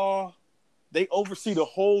apply law, they oversee the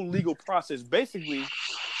whole legal process. Basically,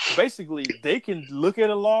 they can look at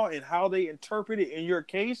a law and how they interpret it in your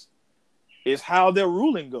case is how their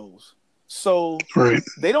ruling goes. So Right.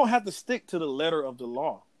 they don't have to stick to the letter of the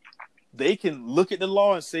law. They can look at the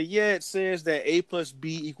law and say, yeah, it says that A plus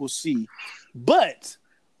B equals C. But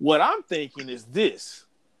what I'm thinking is this.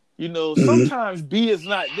 Sometimes B is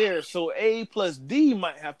not there, so A plus D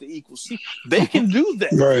might have to equal C. They can do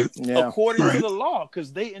that Right. according Right. to the law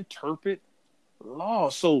because they interpret law.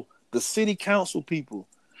 So the city council people,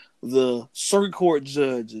 the circuit court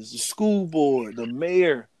judges, the school board, the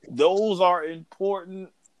mayor, those are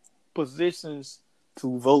important positions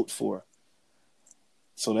to vote for.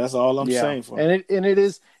 So that's all I'm saying for and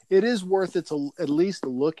it is worth it to at least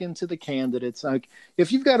look into the candidates. Like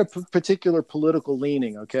if you've got a particular political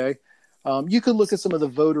leaning, okay, you could look at some of the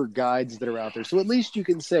voter guides that are out there. So at least you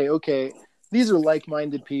can say, okay, these are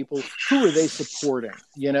like-minded people. Who are they supporting?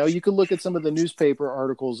 You could look at some of the newspaper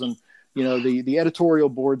articles, and the editorial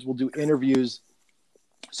boards will do interviews,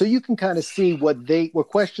 so you can kind of see what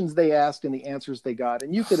questions they asked and the answers they got,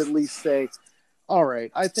 and you could at least say, all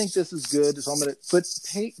right, I think this is good, so I'm going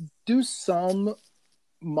to do some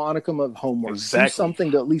modicum of homework. Exactly. Do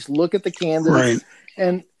something to at least look at the candidates. Right.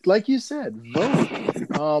 And like you said, vote.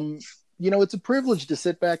 It's a privilege to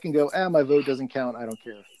sit back and go, my vote doesn't count. I don't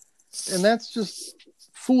care. And that's just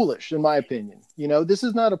foolish, in my opinion. This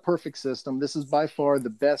is not a perfect system. This is by far the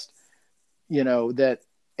best, that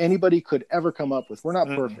anybody could ever come up with. We're not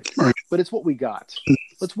perfect, Right. but it's what we got.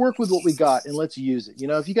 Let's work with what we got and let's use it.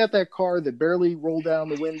 If you got that car that barely rolled down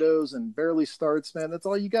the windows and barely starts, man, that's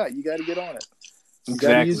all you got. You got to get on it. You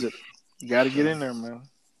got to use it. You got to get in there, man.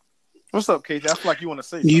 What's up, Casey? I feel like you want to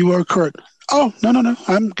say something. You are correct. Oh, no.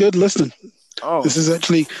 I'm good listening. Oh, This is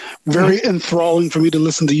actually very enthralling for me to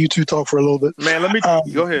listen to you two talk for a little bit. man, let me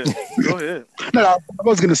go ahead. Go ahead. No, I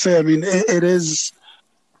was going to say, I mean, it is,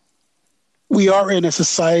 we are in a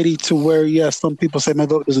society to where, yes, some people say my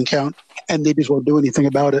vote doesn't count and they just won't do anything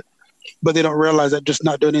about it. But they don't realize that just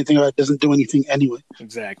not doing anything about it doesn't do anything anyway.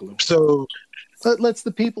 Exactly. So Let's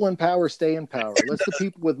the people in power stay in power. Let's the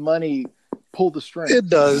people with money pull the strings. it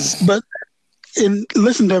does. But in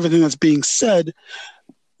listen to everything that's being said,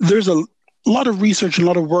 there's a lot of research and a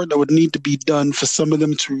lot of work that would need to be done for some of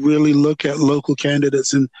them to really look at local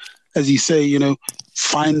candidates and, as you say,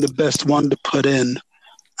 find the best one to put in.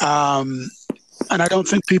 And I don't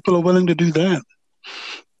think people are willing to do that.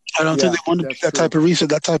 I don't think they want to do that type of research,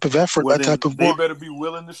 that type of effort, that type of work. They better be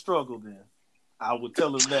willing to struggle then. I would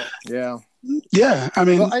tell them that. Yeah. Yeah. I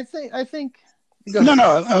mean, well, I think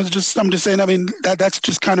no, I'm just saying, I mean, that's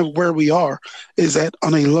just kind of where we are, is that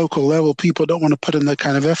on a local level, people don't want to put in that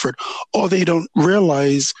kind of effort, or they don't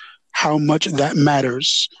realize how much that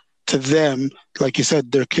matters to them. Like you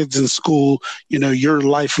said, their kids in school, your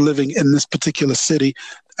life living in this particular city.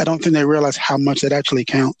 I don't think they realize how much it actually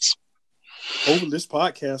counts. Hopefully this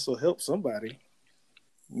podcast will help somebody.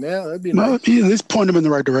 Yeah, that'd be Well, nice. at least point them in the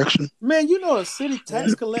right direction. Man, a city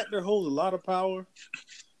tax collector holds a lot of power.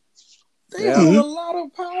 They Yeah. hold a lot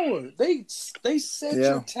of power. They set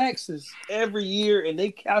your taxes every year and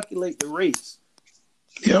they calculate the rates.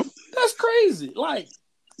 Yep. That's crazy. Like,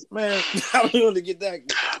 man, I don't want to get that.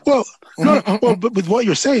 Well, but with what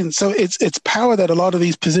you're saying, so it's power that a lot of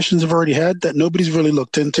these positions have already had that nobody's really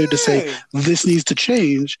looked into to say this needs to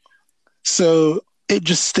change. So it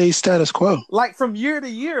just stays status quo. Like from year to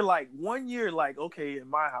year, like 1 year, like, okay, in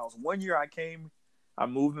my house, 1 year I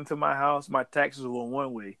moved into my house, my taxes were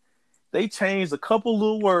one way. They changed a couple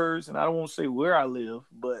little words, and I don't want to say where I live,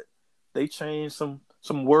 but they changed some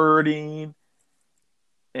wording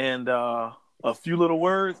and a few little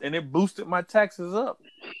words, and it boosted my taxes up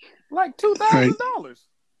like $2,000,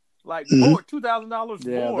 like more $2,000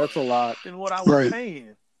 more. That's a lot than what I was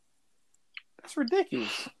paying. That's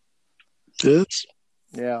ridiculous. Yes.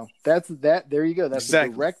 Yeah, that's that. There you go. That's a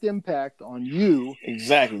direct impact on you.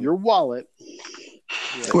 Exactly. Your wallet.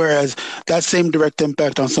 Yeah. Whereas that same direct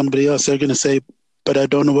impact on somebody else, they're going to say, but I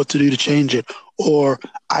don't know what to do to change it, or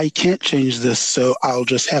I can't change this, so I'll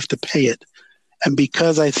just have to pay it. And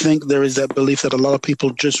because I think there is that belief that a lot of people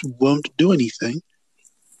just won't do anything,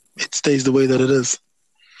 it stays the way that it is.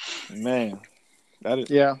 Man, that is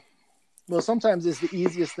Well, sometimes it's the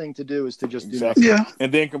easiest thing to do is to just do nothing. Yeah.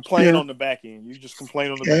 And then complain on the back end. You just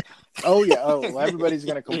complain on the back end. Oh, yeah. Oh, well, everybody's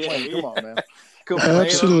going to complain. Come on, man.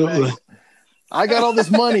 Absolutely. I got all this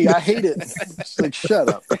money. I hate it. It's like, shut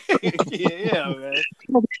up. yeah, man.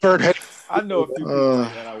 I know a few people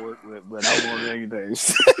that I work with, but I won't name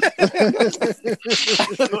names.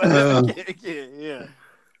 Yeah.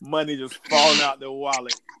 money just falling out their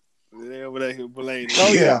wallet. Over there, Blaney.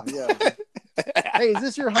 Oh Yeah. yeah. Hey, is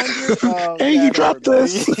this your 100? Hey, you dropped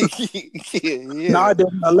this. Yeah. No, I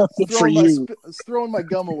didn't. I left it for you. Throwing my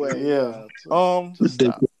gum away. Yeah. So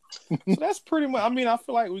stop. So that's pretty much. I mean, I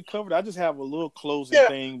feel like we covered. I just have a little closing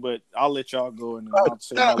thing, but I'll let y'all go and then I'll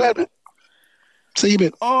say my little. See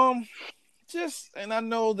you, And I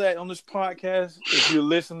know that on this podcast, if you're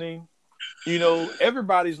listening, you know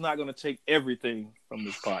everybody's not going to take everything from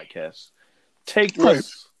this podcast. Take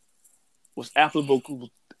what's applicable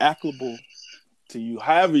to you.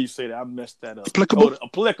 However you say that, I messed that up. Applicable.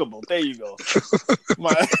 Applicable. There you go.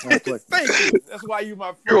 Thank you. That's why you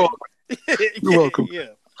my friend. You're welcome. Yeah.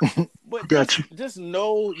 But just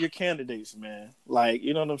know your candidates, man. Like,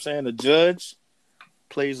 you know what I'm saying? The judge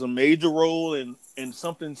plays a major role in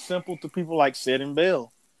something simple to people like setting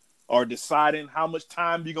bail or deciding how much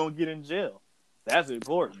time you're going to get in jail. That's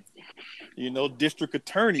important. You know, district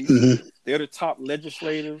attorneys, they're the top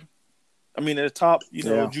legislative. I mean, they're the top,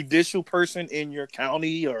 judicial person in your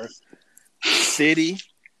county or city.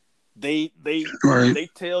 They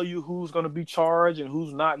tell you who's going to be charged and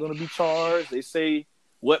who's not going to be charged. They say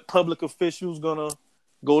what public official's going to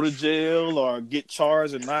go to jail or get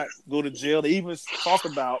charged and not go to jail. They even talk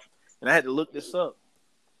about, and I had to look this up,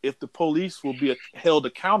 if the police will be held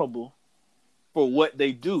accountable for what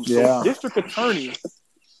they do. So district attorney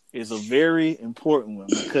is a very important one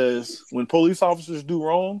because when police officers do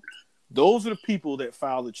wrong, those are the people that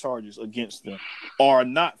file the charges against them or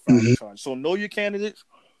not file the charges. So know your candidates,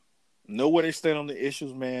 know where they stand on the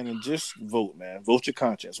issues, man, and just vote, man. Vote your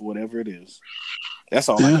conscience, whatever it is. That's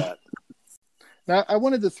all I got. Now, I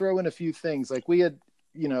wanted to throw in a few things. Like we had,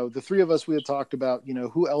 the three of us, we had talked about,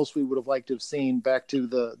 who else we would have liked to have seen back to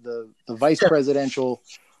the vice presidential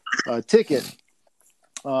ticket.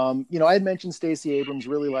 I had mentioned Stacey Abrams,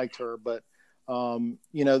 really liked her, but,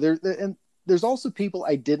 there's also people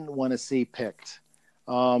I didn't want to see picked.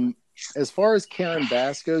 As far as Karen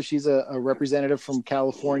Bass goes, she's a representative from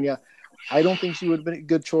California. I don't think she would have been a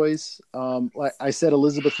good choice. Like I said,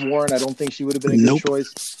 Elizabeth Warren, I don't think she would have been a good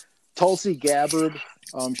choice. Tulsi Gabbard,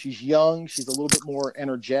 she's young. She's a little bit more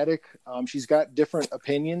energetic. She's got different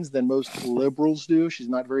opinions than most liberals do. She's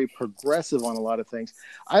not very progressive on a lot of things.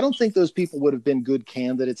 I don't think those people would have been good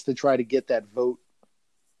candidates to try to get that vote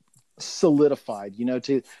solidified,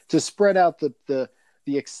 to spread out the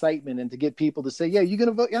excitement and to get people to say, yeah, you're going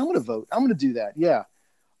to vote. Yeah, I'm going to vote. I'm going to do that. Yeah.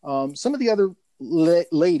 Some of the other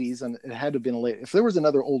ladies, and it had to have been a lady. If there was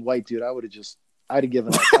another old white dude, I'd have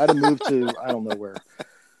given up. I'd have moved to, I don't know where,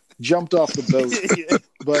 jumped off the boat.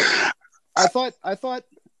 But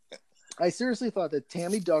I seriously thought that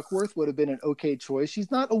Tammy Duckworth would have been an okay choice. She's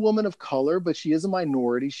not a woman of color, but she is a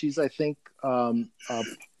minority. She's, I think,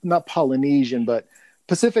 not Polynesian, but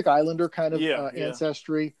Pacific Islander kind of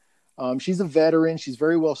ancestry. She's a veteran. She's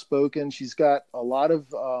very well spoken. She's got a lot of,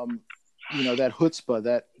 that chutzpah,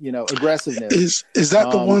 that, aggressiveness. Is that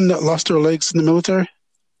the one that lost her legs in the military?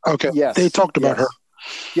 Okay. Yes. They talked about her.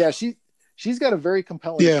 Yeah. She's got a very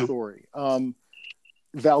compelling story.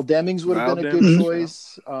 Val Demings would have been a good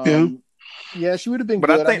choice. Yeah, she would have been but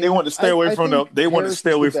good. I think they wanted to stay away from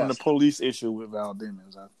the police issue with Val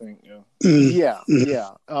Demings, I think.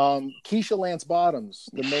 Keisha Lance Bottoms,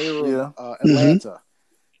 the mayor of Atlanta.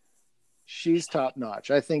 She's top notch.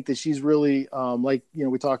 I think that she's really,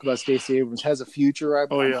 we talk about Stacey Abrams, has a future.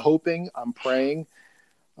 I'm hoping, I'm praying.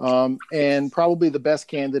 And probably the best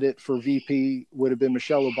candidate for VP would have been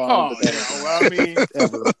Michelle Obama.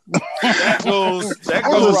 That goes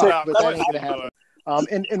but that ain't gonna happen.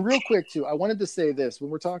 And real quick too, I wanted to say this: when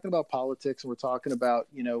we're talking about politics and we're talking about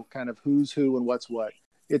kind of who's who and what's what,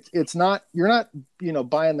 it's not, you're not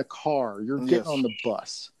buying the car, you're getting on the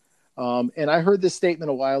bus. And I heard this statement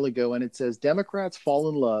a while ago, and it says Democrats fall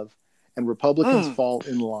in love and Republicans fall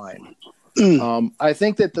in line. I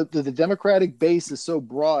think that the Democratic base is so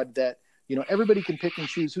broad that everybody can pick and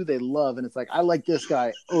choose who they love, and it's like, I like this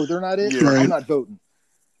guy. Oh, they're not it. I'm not voting.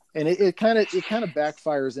 And it kind of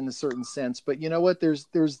backfires in a certain sense. But you know what? There's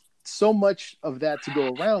so much of that to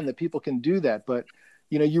go around that people can do that. But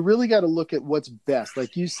you really got to look at what's best.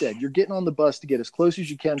 Like you said, you're getting on the bus to get as close as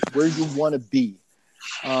you can to where you want to be.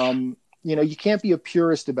 You can't be a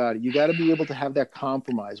purist about it. You got to be able to have that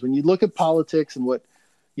compromise. When you look at politics and what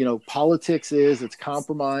politics is, it's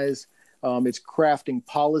compromise. It's crafting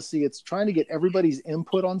policy. It's trying to get everybody's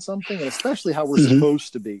input on something, and especially how we're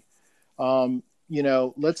supposed to be.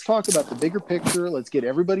 Let's talk about the bigger picture. Let's get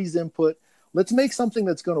everybody's input. Let's make something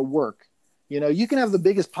that's going to work. You can have the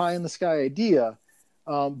biggest pie in the sky idea,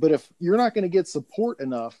 but if you're not going to get support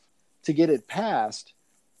enough to get it passed,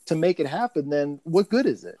 to make it happen, then what good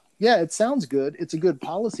is it? yeah, it sounds good. It's a good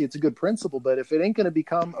policy. It's a good principle. But if it ain't going to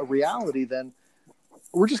become a reality, then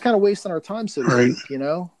we're just kind of wasting our time, so to Right. speak, you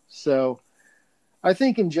know? So I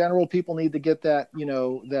think in general, people need to get that, you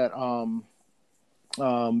know, that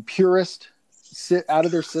purist sit out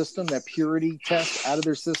of their system, that purity test out of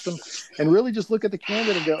their system, and really just look at the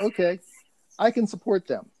candidate and go, okay, I can support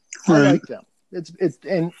them. I Right. like them. It's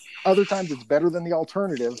and other times it's better than the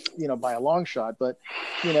alternative, you know, by a long shot. But,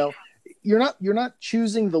 you know, you're not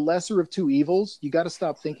choosing the lesser of two evils. You got to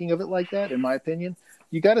stop thinking of it like that, in my opinion.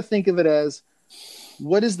 You got to think of it as,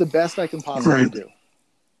 what is the best I can possibly Right. do?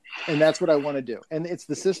 And that's what I want to do. And it's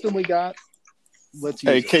the system we got. Let's use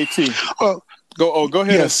Hey, it. KT, Well, go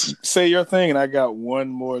ahead yes. and say your thing, and I got one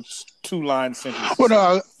more 2-line sentence. Well,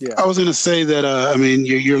 no, Yeah. I was going to say that, I mean,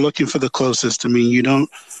 you're looking for the closest. I mean, you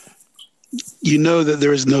know that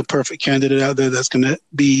there is no perfect candidate out there that's going to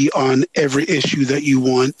be on every issue that you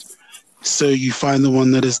want. So you find the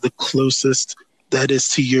one that is the closest, that is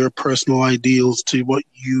to your personal ideals, to what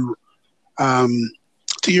you,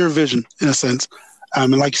 to your vision, in a sense.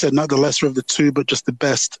 And like you said, not the lesser of the two, but just the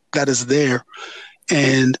best that is there.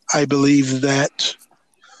 And I believe that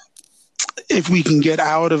if we can get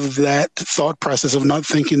out of that thought process of not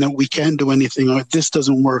thinking that we can do anything, or this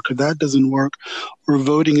doesn't work, or that doesn't work, or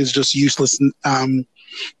voting is just useless, and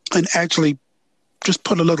actually just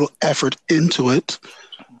put a little effort into it,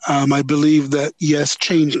 I believe that, yes,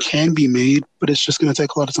 change can be made, but it's just going to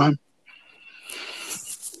take a lot of time.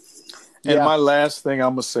 And Yeah. my last thing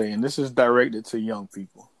I'm going to say, and this is directed to young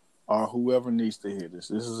people or whoever needs to hear this.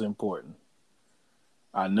 This is important.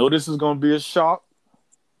 I know this is going to be a shock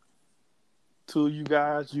to you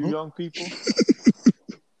guys, you young people.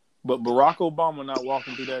 But Barack Obama not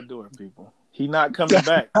walking through that door, people. He not coming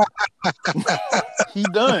back. He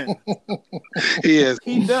done. He is.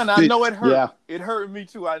 He done. I know it hurt. Yeah. It hurt me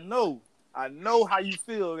too. I know how you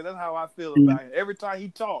feel. That's how I feel about him. Every time he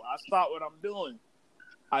talk, I stop what I'm doing.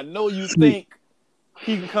 I know you think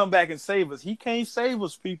he can come back and save us. He can't save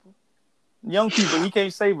us, people. Young people, he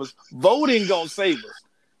can't save us. Voting gonna save us.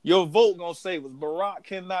 Your vote gonna save us. Barack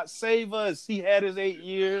cannot save us. He had his 8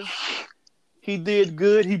 years. He did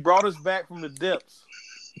good. He brought us back from the depths.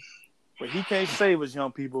 But he can't save us,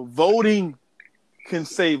 young people. Voting can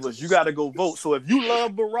save us. You got to go vote. So if you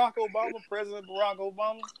love Barack Obama, President Barack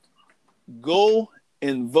Obama, go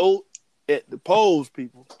and vote at the polls,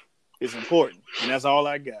 people. It's important. And that's all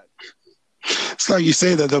I got. It's like you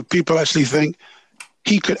say that the people actually think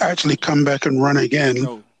he could actually come back and run again,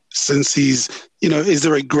 No. since he's, is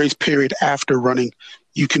there a grace period after running?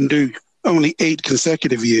 You can do only 8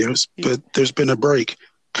 consecutive years, but there's been a break.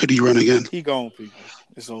 Could he run again? He gone, people.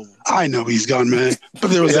 It's over. I know he's gone, man. But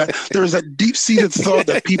there was that deep-seated thought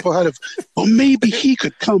that people had of, well, maybe he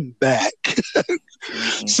could come back.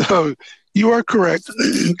 Mm-hmm. So you are correct.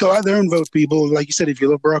 Go out there and vote, people. Like you said, if you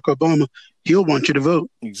love Barack Obama, he'll want you to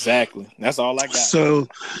vote. Exactly. That's all I got. So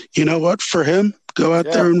you know what? For him, go out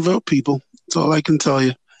there and vote, people. That's all I can tell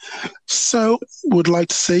you. So would like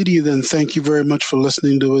to say to you then, thank you very much for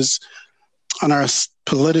listening to us on our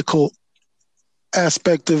political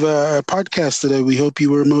aspect of our podcast today. We hope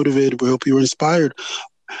you were motivated. We hope you were inspired,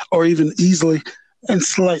 or even easily and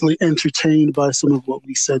slightly entertained by some of what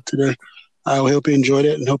we said today. I hope you enjoyed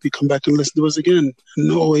it and hope you come back and listen to us again,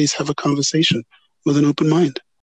 and always have a conversation with an open mind.